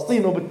على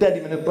فلسطين.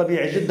 وبالتالي من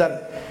الطبيعي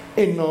جدا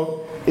إنه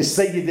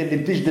السيدة اللي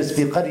بتجلس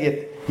في قرية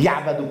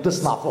يعبد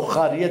وبتصنع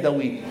فخار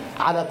يدوي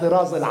على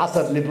طراز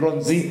العصر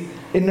البرونزي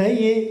إنه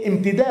هي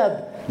امتداد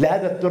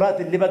لهذا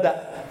التراث اللي بدأ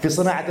في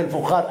صناعة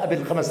الفخار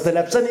قبل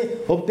 5000 سنة،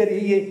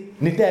 وبالتالي هي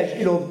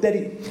نتاج له.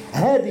 وبالتالي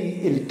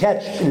هذه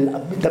الكاتش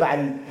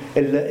تبع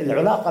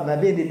العلاقة ما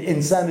بين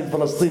الإنسان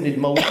الفلسطيني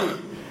الموجود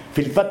في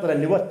الفترة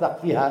اللي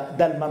وثق فيها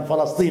دالمان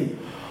فلسطين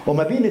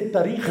وما بين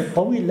التاريخ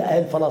الطويل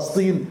لأهل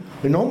فلسطين،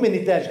 إن هم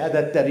نتاج هذا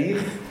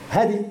التاريخ.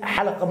 هذه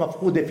حلقة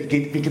مفقودة في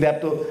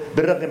كتابته،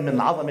 بالرغم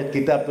من عظمة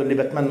كتابته اللي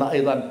بتمنى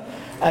أيضا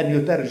أن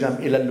يترجم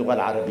إلى اللغة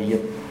العربية.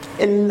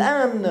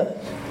 الآن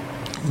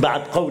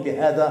بعد قول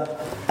هذا،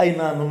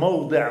 أين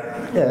موضع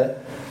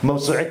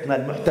موسوعتنا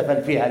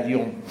المحتفل فيها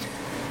اليوم؟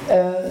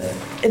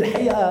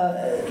 الحقيقة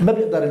ما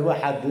بيقدر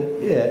الواحد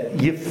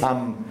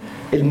يفهم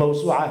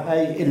الموسوعة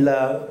هاي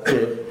إلا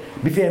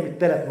بفهم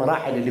الثلاث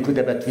مراحل اللي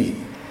كتبت فيه.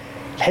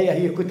 الحقيقة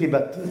هي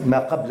كتبت ما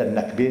قبل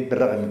النكبة،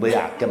 بالرغم من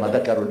ضياع كما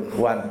ذكروا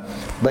الإخوان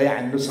ضياع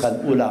النسخة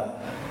الأولى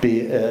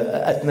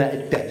أثناء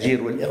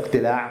التهجير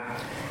والاقتلاع،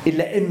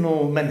 إلا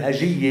أنه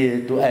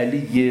منهجية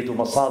وآلية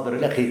ومصادر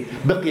الأخي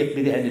بقيت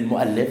بذهن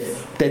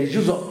المؤلف. بالتالي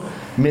جزء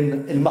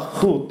من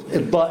المخطوط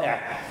الضائع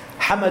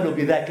حمله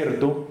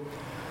بذاكرته،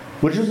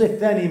 والجزء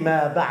الثاني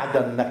ما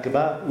بعد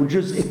النكبة،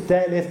 والجزء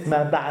الثالث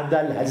ما بعد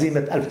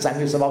هزيمة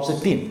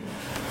 1967.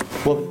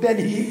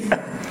 وبالتالي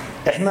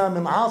احنا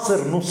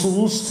بنعاصر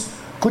نصوص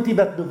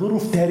كتبت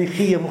بظروف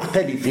تاريخية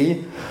مختلفة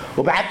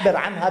وبعبر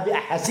عنها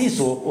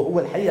بأحاسيسه، وهو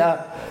الحقيقة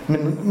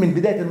من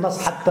بداية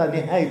النص حتى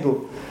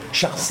نهايته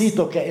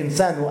شخصيته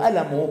كإنسان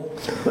وألمه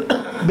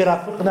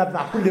برافقنا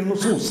مع كل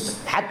النصوص،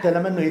 حتى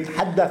لما أنه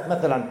يتحدث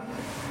مثلا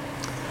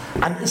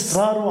عن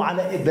إصراره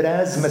على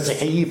إبراز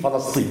مسيحيي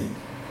فلسطين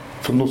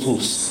في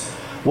النصوص،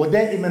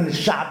 ودائما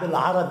الشعب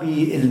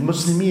العربي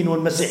المسلمين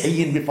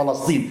والمسيحيين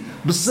بفلسطين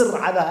بصر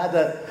على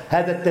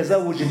هذا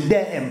التزاوج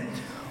الدائم.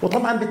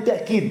 وطبعا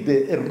بالتأكيد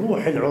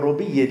الروح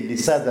العروبية اللي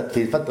سادت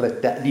في فترة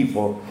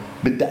تأليفه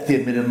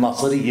بالتأثير من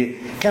الناصرية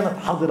كانت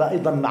حاضرة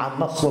أيضا مع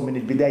النص من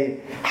البداية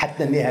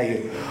حتى النهاية،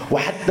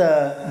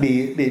 وحتى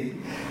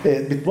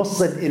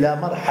بتوصل إلى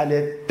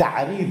مرحلة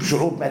تعريب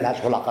شعوب ما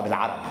لهاش علاقة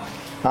بالعرب.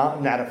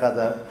 نعرف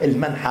هذا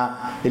المنحى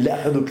اللي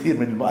أخذوا كثير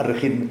من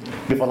المؤرخين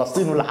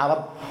بفلسطين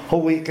والعرب،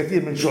 هو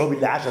كثير من الشعوب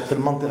اللي عاشت في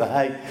المنطقة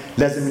هاي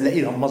لازم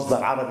نلاقي لهم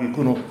مصدر عربي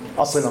يكونوا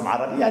أصلهم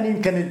عربي. يعني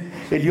يمكن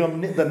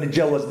اليوم نقدر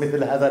نتجاوز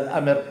مثل هذا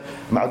الأمر،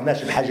 ما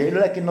عدناش بحاجة له،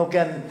 لكنه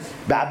كان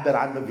بعبر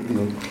عنه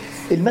كثير.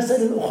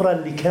 المسألة الأخرى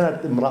اللي كانت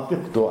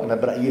مرافقته أنا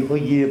برأيي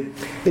هي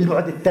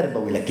البعد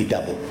التربوي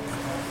لكتابه.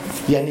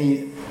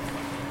 يعني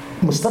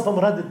مصطفى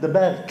مراد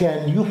الدباغ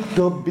كان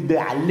يكتب بده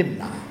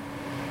يعلمنا،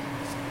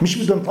 مش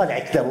بده نطالع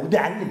كتابه، بده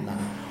يعلمنا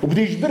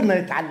وبده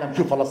يجبرنا نتعلم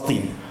شو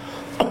فلسطين،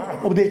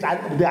 وبده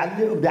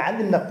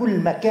يعلمنا كل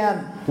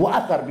مكان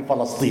وأثر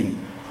بفلسطين،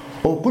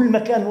 وكل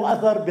مكان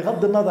وأثر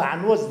بغض النظر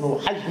عن وزنه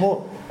وحجمه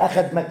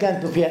أخذ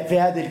مكانته في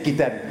هذه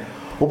الكتابة.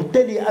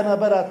 وبالتالي أنا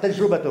برى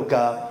تجربته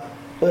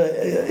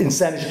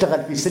كإنسان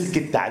اشتغل في سلك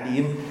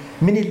التعليم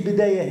من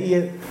البداية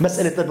هي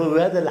مسألة تربوية،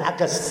 وهذا اللي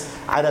عكس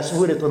على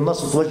سهولة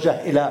النص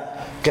توجه إلى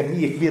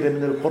كمية كبيرة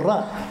من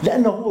القراء،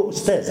 لأنه هو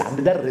أستاذ عم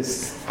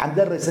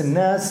بدرس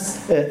الناس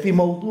في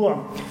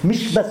موضوع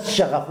مش بس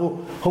شغفه،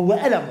 هو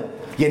ألمه.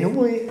 يعني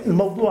هو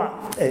الموضوع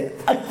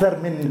أكثر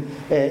من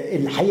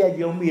الحياة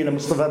اليومية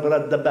لمصطفى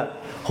مراد الدباغ،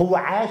 هو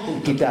عاش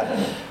الكتاب،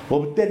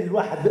 وبالتالي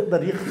الواحد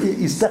بيقدر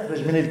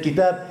يستخرج من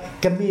الكتاب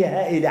كمية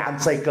هائلة عن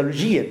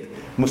سيكولوجية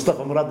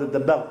مصطفى مراد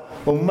الدباغ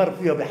ومر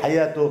فيها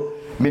بحياته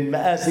من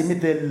مآسي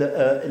مثل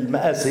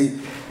المآسي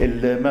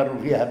اللي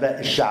مروا فيها باقي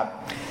الشعب.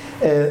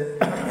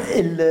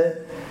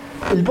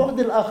 البعد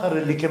الآخر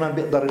اللي كمان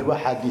بيقدر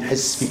الواحد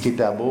يحس في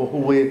كتابه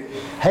هو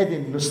هذه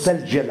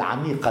النوستالجيا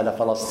العميقة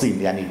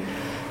لفلسطين. يعني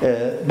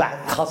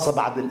خاصة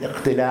بعد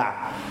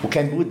الاقتلاع،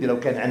 وكان بودي لو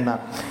كان عندنا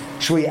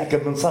شوية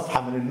أكم من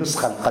صفحة من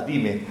النسخة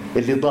القديمة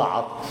اللي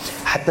ضاعت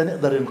حتى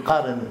نقدر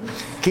نقارن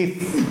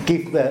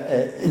كيف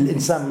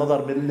الإنسان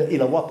نظر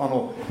إلى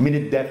وطنه من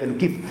الداخل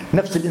وكيف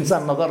نفس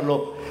الإنسان نظر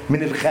له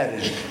من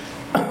الخارج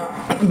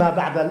ما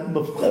بعد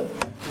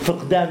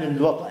فقدان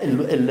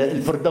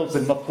الفردوس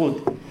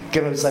المفقود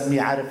كما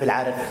يسميه عارف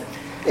العارف.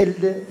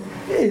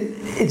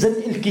 إذن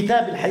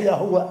الكتاب الحقيقة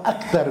هو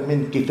أكثر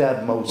من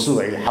كتاب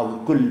موسوعي حول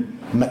كل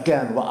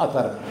مكان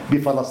وأثر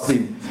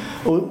بفلسطين،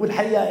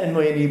 والحقيقة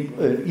أنه يعني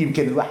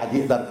يمكن الواحد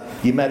يقدر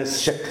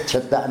يمارس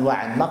شتى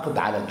أنواع النقد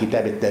على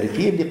الكتابة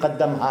التاريخية اللي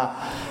قدمها،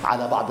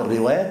 على بعض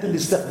الروايات اللي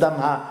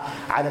استخدمها،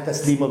 على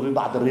تسليمه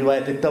ببعض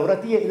الروايات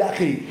التوراتية إلى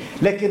آخره.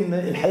 لكن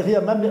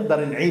الحقيقة ما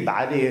بنقدر نعيب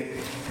عليه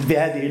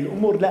بهذه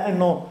الأمور،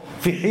 لأنه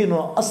في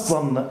حينه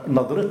أصلا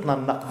نظرتنا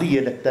النقدية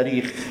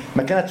للتاريخ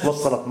ما كانت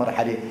وصلت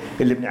مرحلة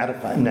اللي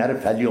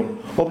بنعرفها اليوم،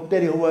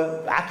 وبالتالي هو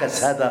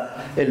عكس هذا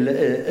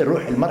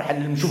الروح المرحلة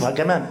اللي بنشوفها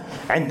كمان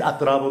عند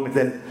أترابه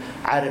مثل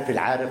عارف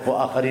العارف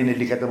وآخرين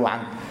اللي كتبوا عن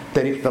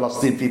تاريخ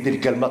فلسطين في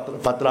تلك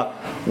الفترة،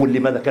 واللي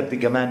ما ذكرت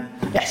كمان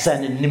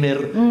إحسان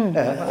النمر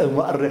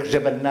مؤرخ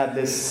جبل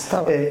نابلس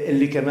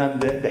اللي كمان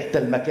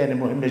بيحتل مكانة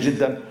مهمة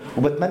جدا.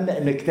 وبتمنى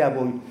أن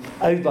كتابه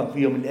أيضا في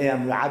يوم من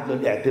الأيام يعاد له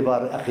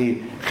الاعتبار. أخي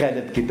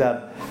خالد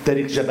كتاب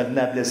تاريخ جبل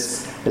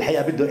نابلس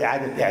الحقيقة بده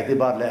إعادة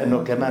اعتبار،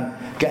 لأنه كمان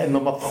كأنه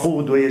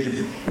مفقود ويجب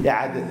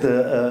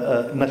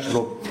إعادة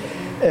نشره.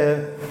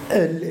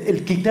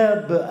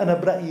 الكتاب أنا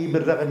برأيي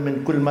بالرغم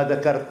من كل ما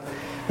ذكرت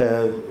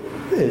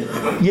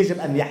يجب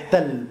أن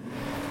يحتل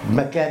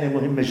مكانة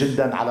مهمة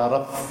جدا على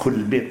رف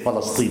كل بيت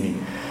فلسطيني.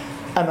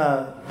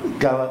 أنا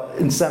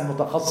كإنسان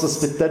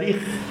متخصص بالتاريخ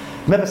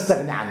ما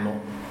بستغني عنه،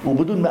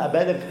 وبدون ما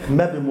أبالغ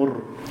ما بمر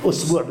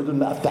أسبوع بدون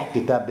ما أفتح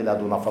كتاب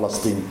بلادنا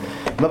فلسطين.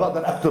 ما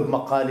بقدر أكتب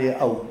مقالة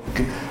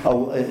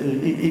أو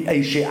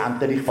أي شيء عن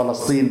تاريخ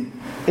فلسطين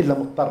إلا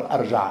مضطر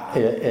أرجع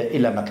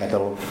إلى ما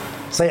كتبه.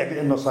 صحيح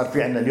بأنه صار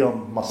في عندنا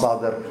اليوم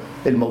مصادر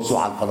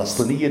الموسوعة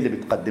الفلسطينية اللي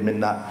بتقدم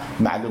لنا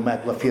معلومات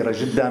وفيرة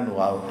جدا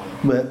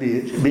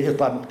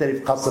وبإطار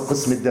مختلف خاصة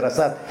قسم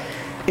الدراسات،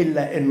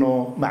 إلا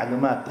أنه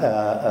معلومات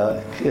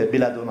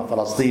بلادنا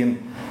فلسطين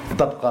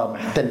تبقى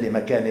محتلة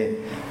مكانة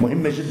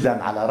مهمة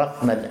جدا على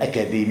رفنا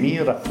الأكاديمي،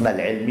 رفنا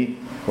العلمي،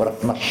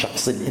 ورفنا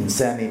الشخص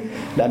الإنساني،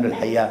 لأنه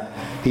الحقيقة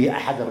هي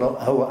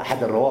هو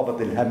أحد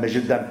الروابط الهامة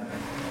جدا،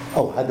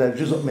 أو هذا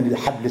جزء من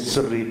الحبل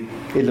السري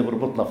اللي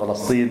بربطنا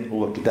فلسطين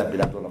هو كتاب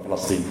بلادنا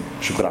فلسطين.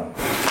 شكرا.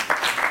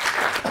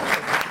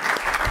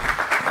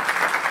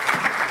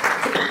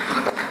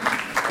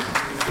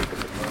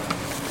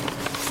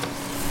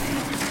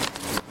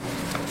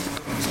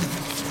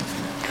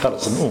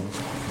 خلص نقوم.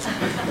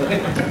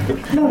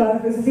 ما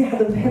بعرف إذا في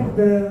حدا بحب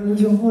من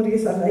الجمهور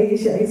يسأل أي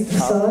شيء، أي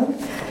استفسار.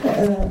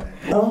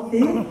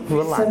 في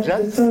والله عن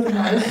جد؟ دكتور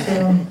معلش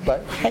طيب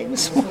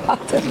حيسمع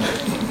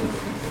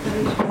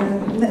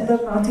نقدر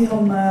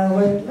نعطيهم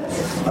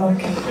وايرلس؟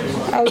 اوكي.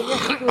 أو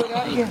يحكوا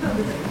رأيه.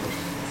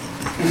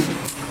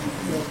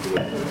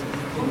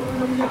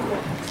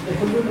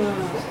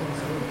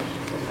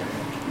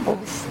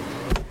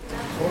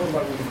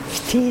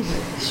 كثير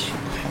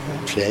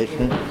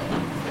شايفه.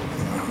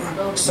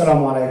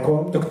 السلام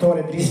عليكم، دكتور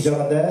إدريس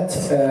جرادات،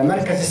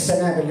 مركز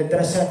السنابل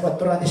للدراسات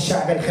والتراث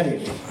الشعبي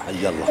الخليجي.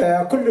 حي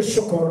الله. كل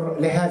الشكر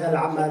لهذا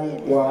العمل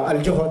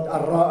والجهد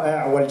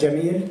الرائع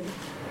والجميل،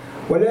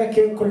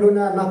 ولكن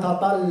كلنا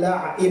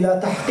نتطلع إلى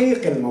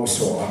تحقيق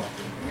الموسوعة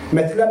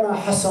مثلما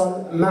حصل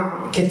مع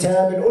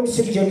كتاب الأنس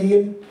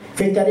الجليل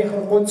في تاريخ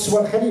القدس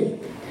والخليل،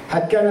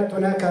 حتى كانت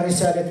هناك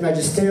رسالة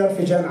ماجستير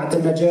في جامعة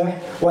النجاح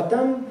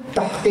وتم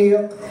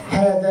تحقيق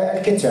هذا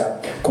الكتاب.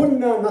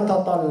 كنا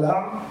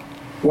نتطلع،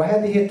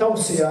 وهذه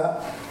توصية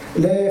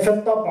في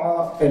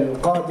الطبعة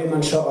القادمة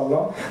إن شاء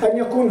الله، أن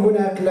يكون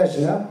هناك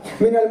لجنة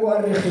من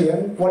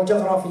المؤرخين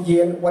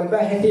والجغرافيين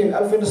والباحثين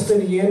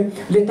الفلسطينيين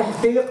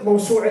لتحقيق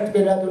موسوعة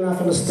بلادنا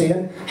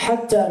فلسطين،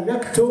 حتى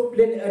نكتب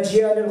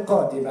للأجيال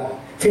القادمة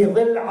في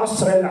ظل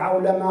عصر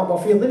العولمة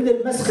وفي ظل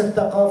المسخ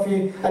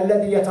الثقافي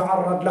الذي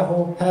يتعرض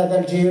له هذا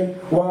الجيل.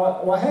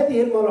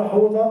 وهذه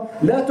الملحوظة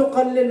لا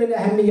تقلل من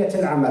أهمية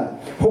العمل،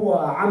 هو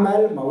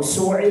عمل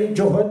موسوعي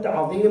جهد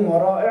عظيم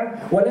ورائع،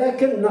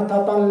 ولكن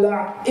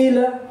نتطلع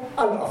إلى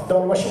الأفضل.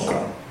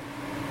 وشكرا.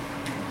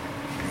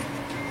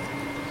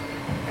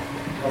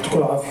 يعطيكم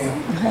العافية.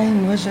 هاي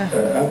الوجه.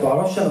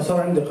 بعرفش، أنا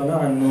صار عندي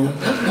قناعة إنه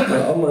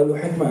الله له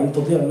حكمة أن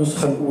تضيع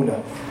النسخة الأولى،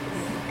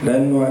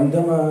 لأنه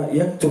عندما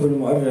يكتب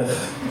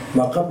المؤرخ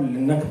ما قبل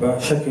النكبة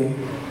شكل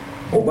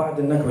وبعد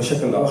النكبة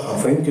شكل آخر،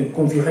 فيمكن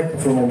يكون في حكمة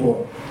في الموضوع.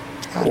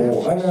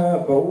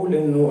 وأنا بقول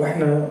إنه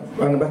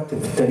أنا بكتب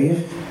في التاريخ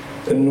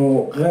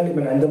إنه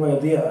غالبا عندما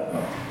يضيع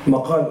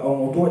مقال أو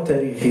موضوع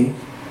تاريخي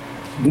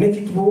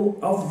بنكتبه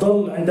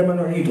أفضل عندما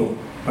نعيده.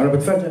 أنا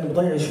بتفاجأ إني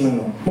بضيعش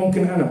منه،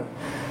 ممكن أنا،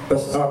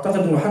 بس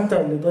أعتقد إنه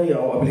حتى اللي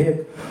ضيعوا قبل هيك،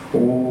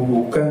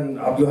 وكان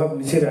عبد الوهاب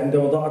النسيري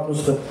عندما ضاعت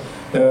نسخة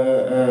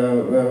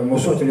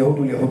موسوعة اليهود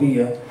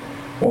واليهودية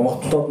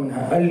ومخطوطات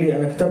منها، قال لي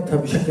أنا كتبتها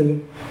بشكل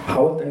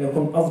حاولت أن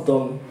يكون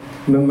أفضل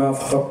مما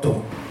فقدته.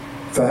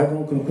 فهذا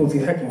ممكن يكون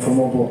في حكمة في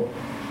الموضوع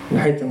من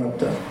حيث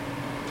المبدأ.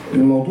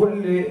 الموضوع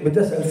اللي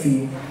بدي أسأل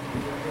فيه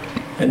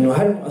إنه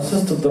هل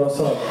مؤسسة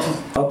الدراسات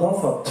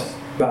أضافت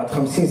بعد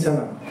 50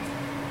 سنة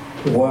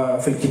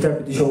وفي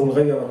الكتاب بدي شغل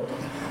غيرت،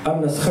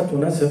 أم نسخته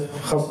نسخ،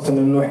 خاصة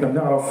إنه إحنا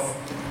بنعرف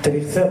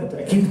التاريخ ثابت،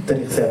 أكيد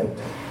التاريخ ثابت،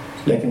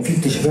 لكن في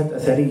اكتشافات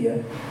أثرية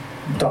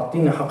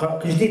بتعطينا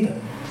حقائق جديدة.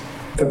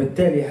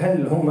 فبالتالي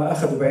هل هم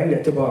أخذوا بعين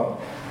الاعتبار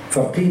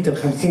فرقية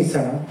ال50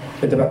 سنة،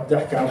 إذا بدي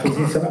أحكي عن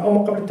 50 سنة أو ما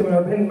قبل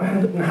 48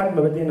 من حد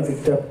ما بدينا في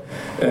كتاب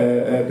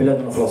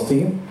بلادنا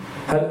فلسطين،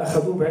 هل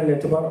أخذوه بعين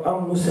الاعتبار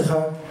أم نسخ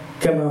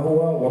كما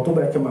هو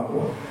وطبع كما هو؟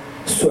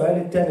 السؤال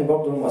الثاني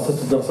برضه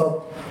لمؤسسة الدراسات،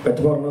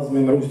 باعتبار نظمي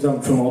ملوش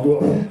ذنب في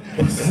الموضوع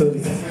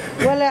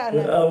ولا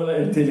أنا ولا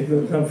أنت لك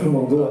ذنب في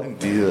الموضوع،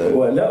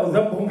 ولا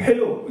ذنبهم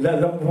حلو، لا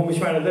ذنبهم مش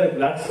معنى ذلك،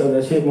 بالعكس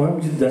هذا شيء مهم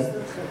جدا.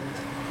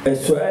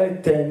 السؤال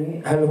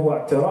الثاني، هل هو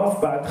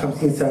اعتراف بعد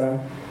 50 سنة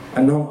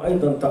أنهم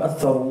أيضا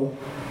تأثروا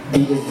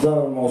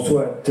بإصدار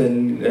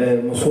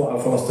الموسوعة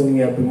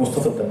الفلسطينية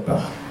بمصطفى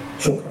الدباغ؟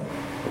 شكرا.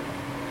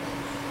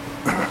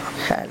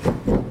 خالد.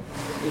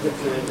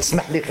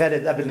 اسمح لي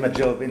خالد قبل ما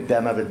تجاوب انت،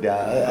 ما بدي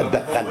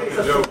اتدخل.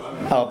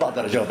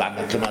 بقدر اجاوب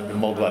عنك كمان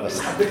بالموضوع،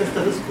 بس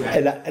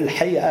لا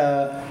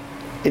الحقيقه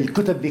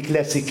الكتب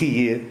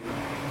الكلاسيكيه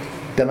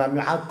تمام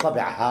يعاد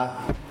طبعها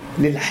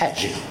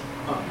للحاجه،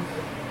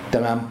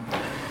 تمام،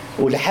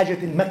 ولحاجه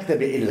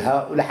المكتبه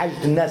إلها ولحاجه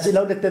الناس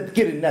إلها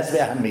ولتذكير الناس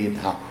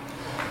باهميتها.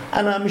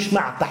 أنا مش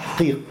مع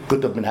تحقيق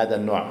كتب من هذا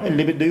النوع،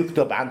 اللي بده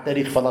يكتب عن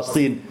تاريخ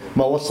فلسطين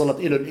ما وصلت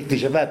إلى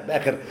الاكتشافات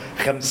بآخر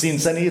 50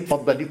 سنة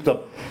يتفضل يكتب،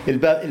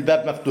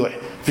 الباب مفتوح،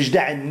 فيش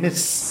داعي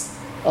نس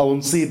أو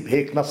نصيب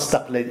هيك نص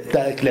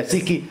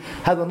كلاسيكي.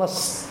 هذا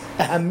نص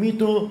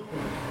أهميته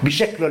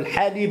بشكله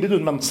الحالي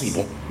بدون ما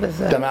نصيبه،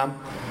 تمام.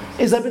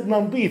 إذا بدنا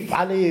نضيف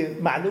عليه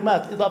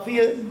معلومات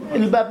إضافية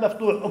الباب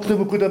مفتوح،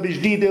 اكتبوا كتب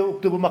جديدة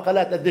واكتبوا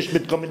مقالات قديش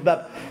بدكم،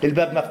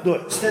 الباب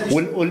مفتوح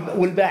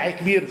والباعي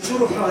كبير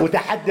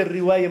وتحدي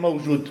الرواية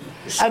موجود.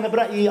 أنا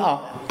برأيي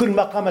كل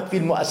ما قامت فيه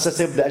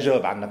المؤسسة، بدي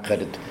أجاوب عنك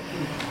خالد،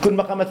 كل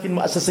ما قامت فيه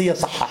المؤسسة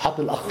صححت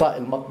الأخطاء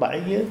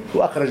المطبعية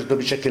وأخرجته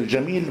بشكل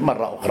جميل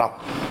مرة أخرى،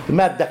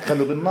 ما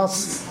تدخلوا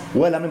بالنص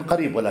ولا من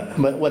قريب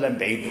ولا من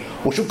بعيد،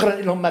 وشكرا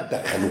لهم ما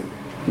تدخلوا،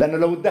 لأنه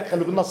لو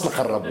تدخلوا بالنص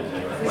لخربوا.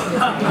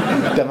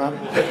 تمام.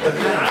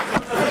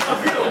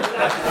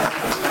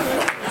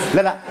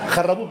 لا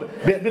خربوه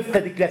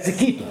بيفقد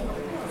كلاسيكيته.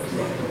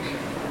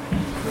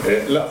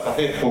 لا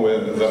صحيح، هو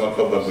زي ما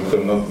تفضل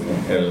دكتور نظمي،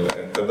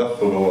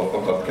 التدخل هو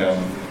فقط كان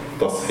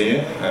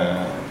تصحيح،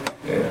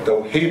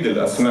 توحيد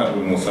الأسماء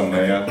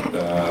والمسميات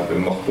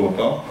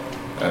بالمخطوطة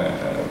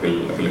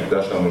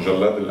بال11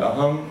 مجلد.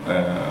 الأهم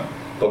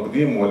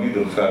تقديم وليد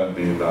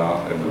الخالدي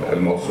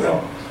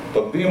للموسوعة.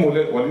 تقديم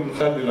وليد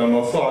الخالدي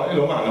للموسوعة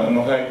له معنى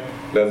أنه هي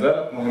لا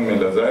زالت مهمة،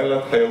 لا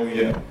زالت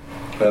حيوية،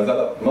 لا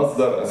زالت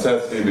مصدر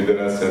أساسي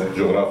بدراسة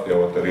جغرافيا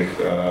وتاريخ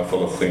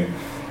فلسطين.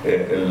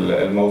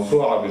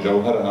 الموسوعة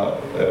بجوهرها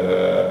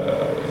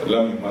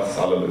لم يمس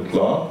على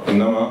الإطلاق،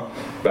 إنما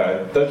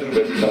بعد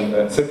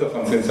تجربة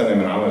 56 سنة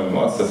من عمل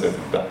المؤسسة في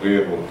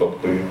التحرير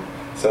والتدقيق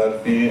صار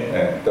في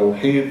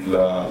توحيد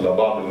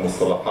لبعض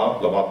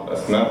المصطلحات، لبعض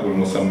الأسماء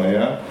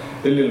والمسميات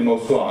اللي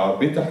الموسوعة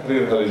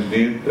بتحريرها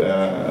الجديد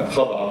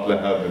خضعت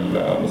لهذه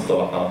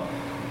المصطلحات،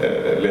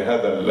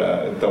 لهذا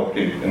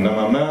التوحيد،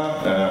 إنما ما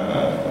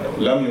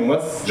لم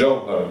يمس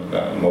جوهر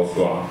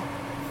الموسوعة.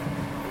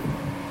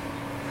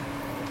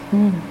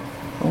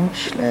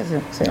 ومش لازم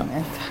زي ما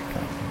انت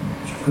حكيت.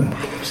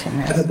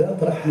 أنا بدي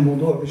أطرح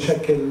الموضوع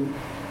بشكل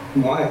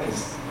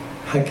معاكس.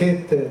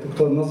 حكيت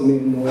دكتور نظمي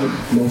إنه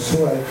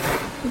موسوعة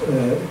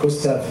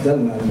غوستاف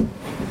دالمان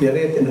يا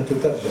ريت إنها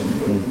تترجم.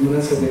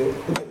 بالمناسبة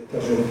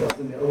ترجمت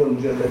أظن أول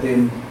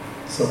مجلدين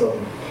صدروا.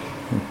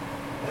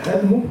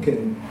 هل ممكن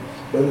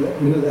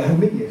من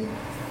الأهمية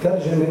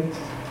ترجمة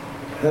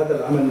هذا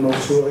العمل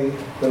الموسوعي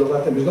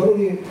للغات، مش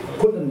ضروري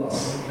كل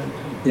النص،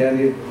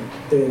 يعني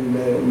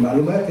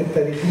المعلومات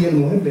التاريخية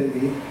المهمة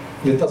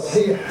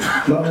لتصحيح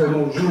ما هو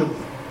موجود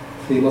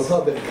في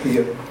مصادر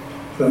كثير،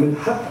 فمن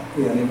حق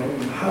يعني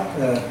من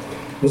حق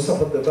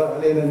مصطفى الدبار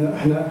علينا أن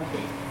احنا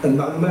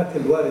المعلومات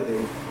الواردة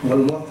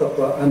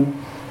والموثقة أن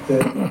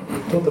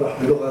تطرح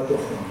بلغات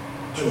أخرى.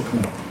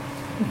 شكرا.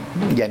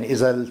 يعني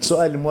إذا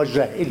السؤال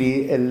موجه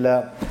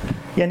إلي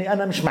يعني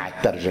أنا مش مع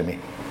الترجمة.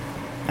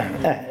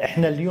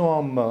 إحنا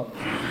اليوم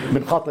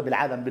بنخاطب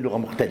العالم بلغة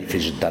مختلفة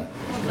جدا.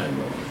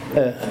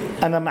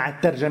 أنا مع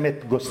ترجمة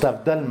غوستاف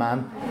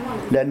دالمان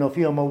لأنه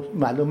فيه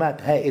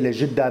معلومات هائلة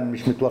جدا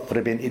مش متوفرة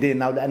بين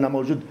إيدينا، ولأنه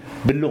موجود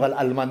باللغة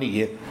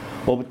الألمانية،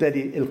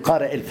 وبالتالي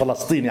القارئ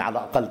الفلسطيني على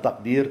أقل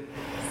تقدير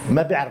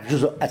ما بيعرف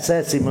جزء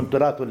أساسي من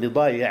تراثه اللي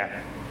ضايع،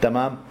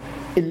 تمام،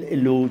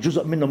 اللي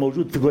جزء منه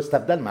موجود في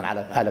غوستاف دالمان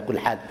على كل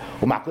حال.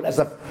 ومع كل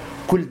أسف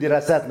كل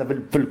دراساتنا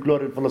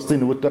بالفلكلور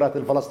الفلسطيني والتراث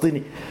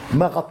الفلسطيني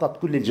ما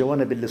غطت كل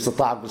الجوانب اللي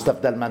استطاع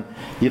غوستاف دالمان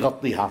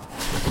يغطيها.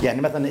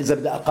 يعني مثلا إذا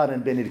بدي أقارن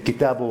بين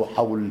كتابه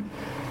حول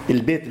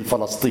البيت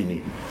الفلسطيني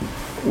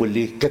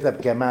واللي كتب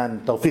كمان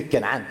توفيق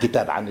كنعان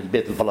كتاب عن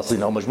البيت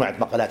الفلسطيني أو مجموعة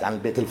مقالات عن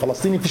البيت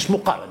الفلسطيني، فيش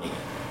مقارنة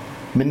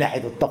من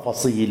ناحية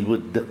التفاصيل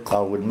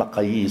والدقة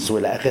والمقاييس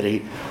والى آخره.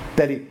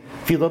 بالتالي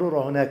في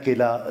ضرورة هناك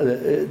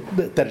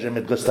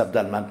لترجمة غوستاف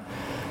دالمان.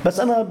 بس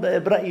أنا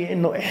برأيي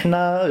إنه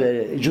إحنا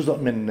جزء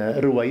من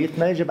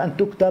روايتنا يجب أن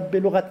تكتب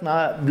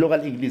بلغتنا، باللغة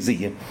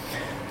الإنجليزية،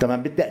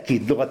 تمام.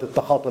 بالتأكيد لغة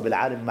التخاطب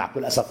العالم مع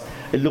كل أسف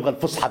اللغة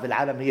الفصحى في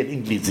العالم هي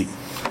الإنجليزي.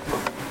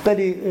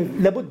 بالتالي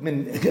لابد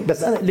من،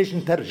 بس أنا ليش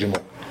نترجمه؟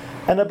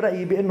 أنا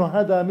برأيي بأنه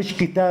هذا مش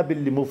كتاب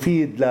اللي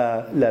مفيد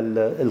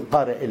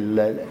للقارئ،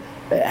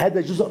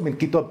 هذا جزء من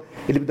كتب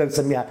اللي بدنا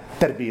نسميها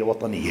تربية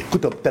وطنية،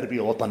 كتب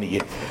تربية وطنية،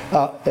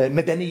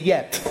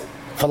 مدنيات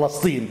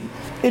فلسطين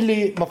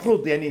اللي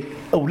مفروض يعني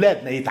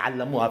أولادنا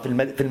يتعلموها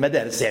في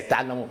المدارس،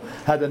 يتعلموا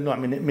هذا النوع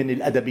من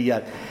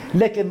الأدبيات.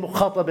 لكن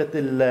مخاطبة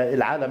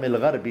العالم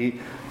الغربي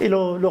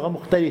له لغة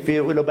مختلفة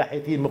وله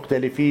باحثين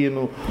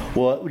مختلفين،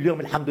 واليوم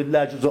الحمد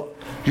لله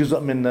جزء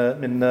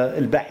من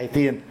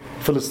الباحثين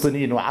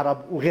فلسطينيين وعرب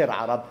وغير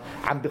عرب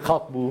عم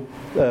بيخاطبوا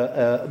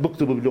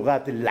بيكتبوا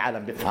بلغات اللي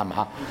العالم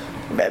بيفهمها.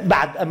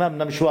 بعد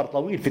أمامنا مشوار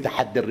طويل في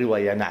تحدي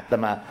الرواية، يعني حتى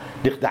ما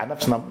نخدع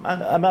نفسنا،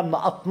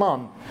 أمامنا أطنان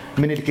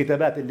من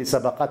الكتابات اللي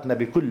سبقتنا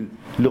بكل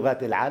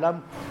لغات العالم،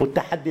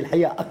 والتحدي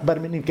الحقيقة أكبر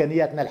من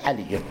إمكانياتنا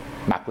الحالية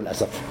مع كل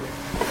أسف.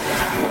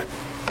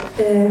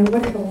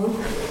 مرحبا.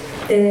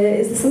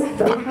 إذا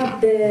سمحت أنا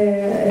حاب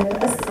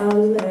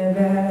أسأل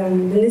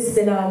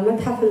بالنسبة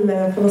للمتحف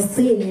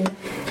الفلسطيني،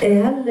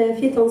 هل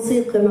في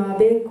تنسيق ما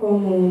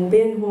بينكم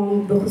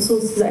وبينهم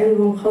بخصوص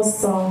لأنهم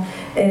خاصة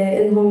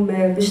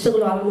إنهم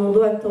بيشتغلوا على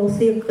موضوع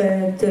التوثيق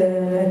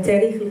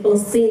التاريخ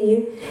الفلسطيني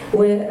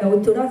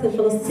والتراث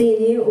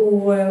الفلسطيني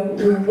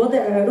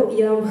ووضع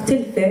رؤية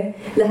مختلفة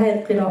لهذه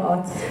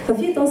القراءات،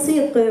 ففي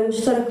تنسيق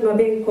مشترك ما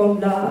بينكم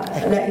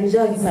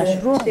لإنجاز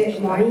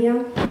شيء معين؟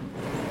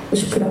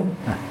 شكرا.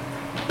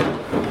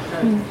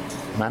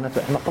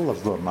 معناته احنا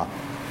خلص دورنا،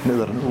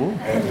 نقدر نقول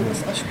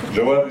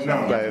جواب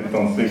نعم في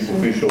التنسيق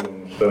وفي شغل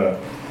مشترك.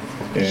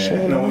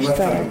 احنا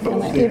والمتحف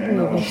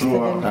الفلسطيني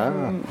مشروع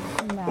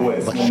هو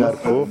اسمه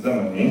المتحف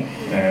الزمني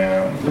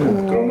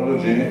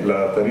كرونولوجي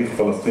لتاريخ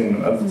فلسطين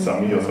من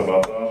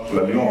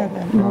 1917 لليوم،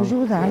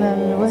 موجود على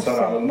الويب سايت،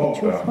 على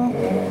الموقع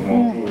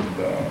وموجود.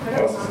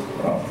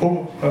 هو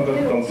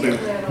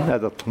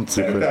هذا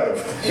التنسيق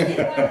بتعرف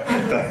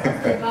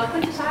ما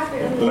كنتش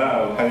عارفه.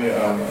 لا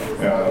الحقيقه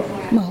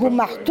ما هو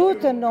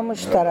محطوط انه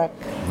مشترك.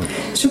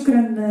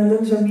 شكرا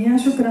للجميع،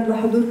 شكرا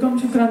لحضوركم،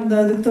 شكرا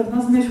دكتور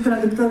نظمي،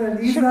 شكرا دكتورة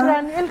ليزا،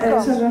 شكرا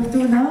لكم،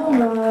 شرفتونا،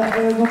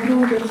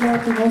 ومفروض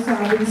اطلاق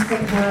الموسوعة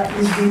بنسختها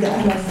الجديدة.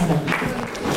 اهلا وسهلا.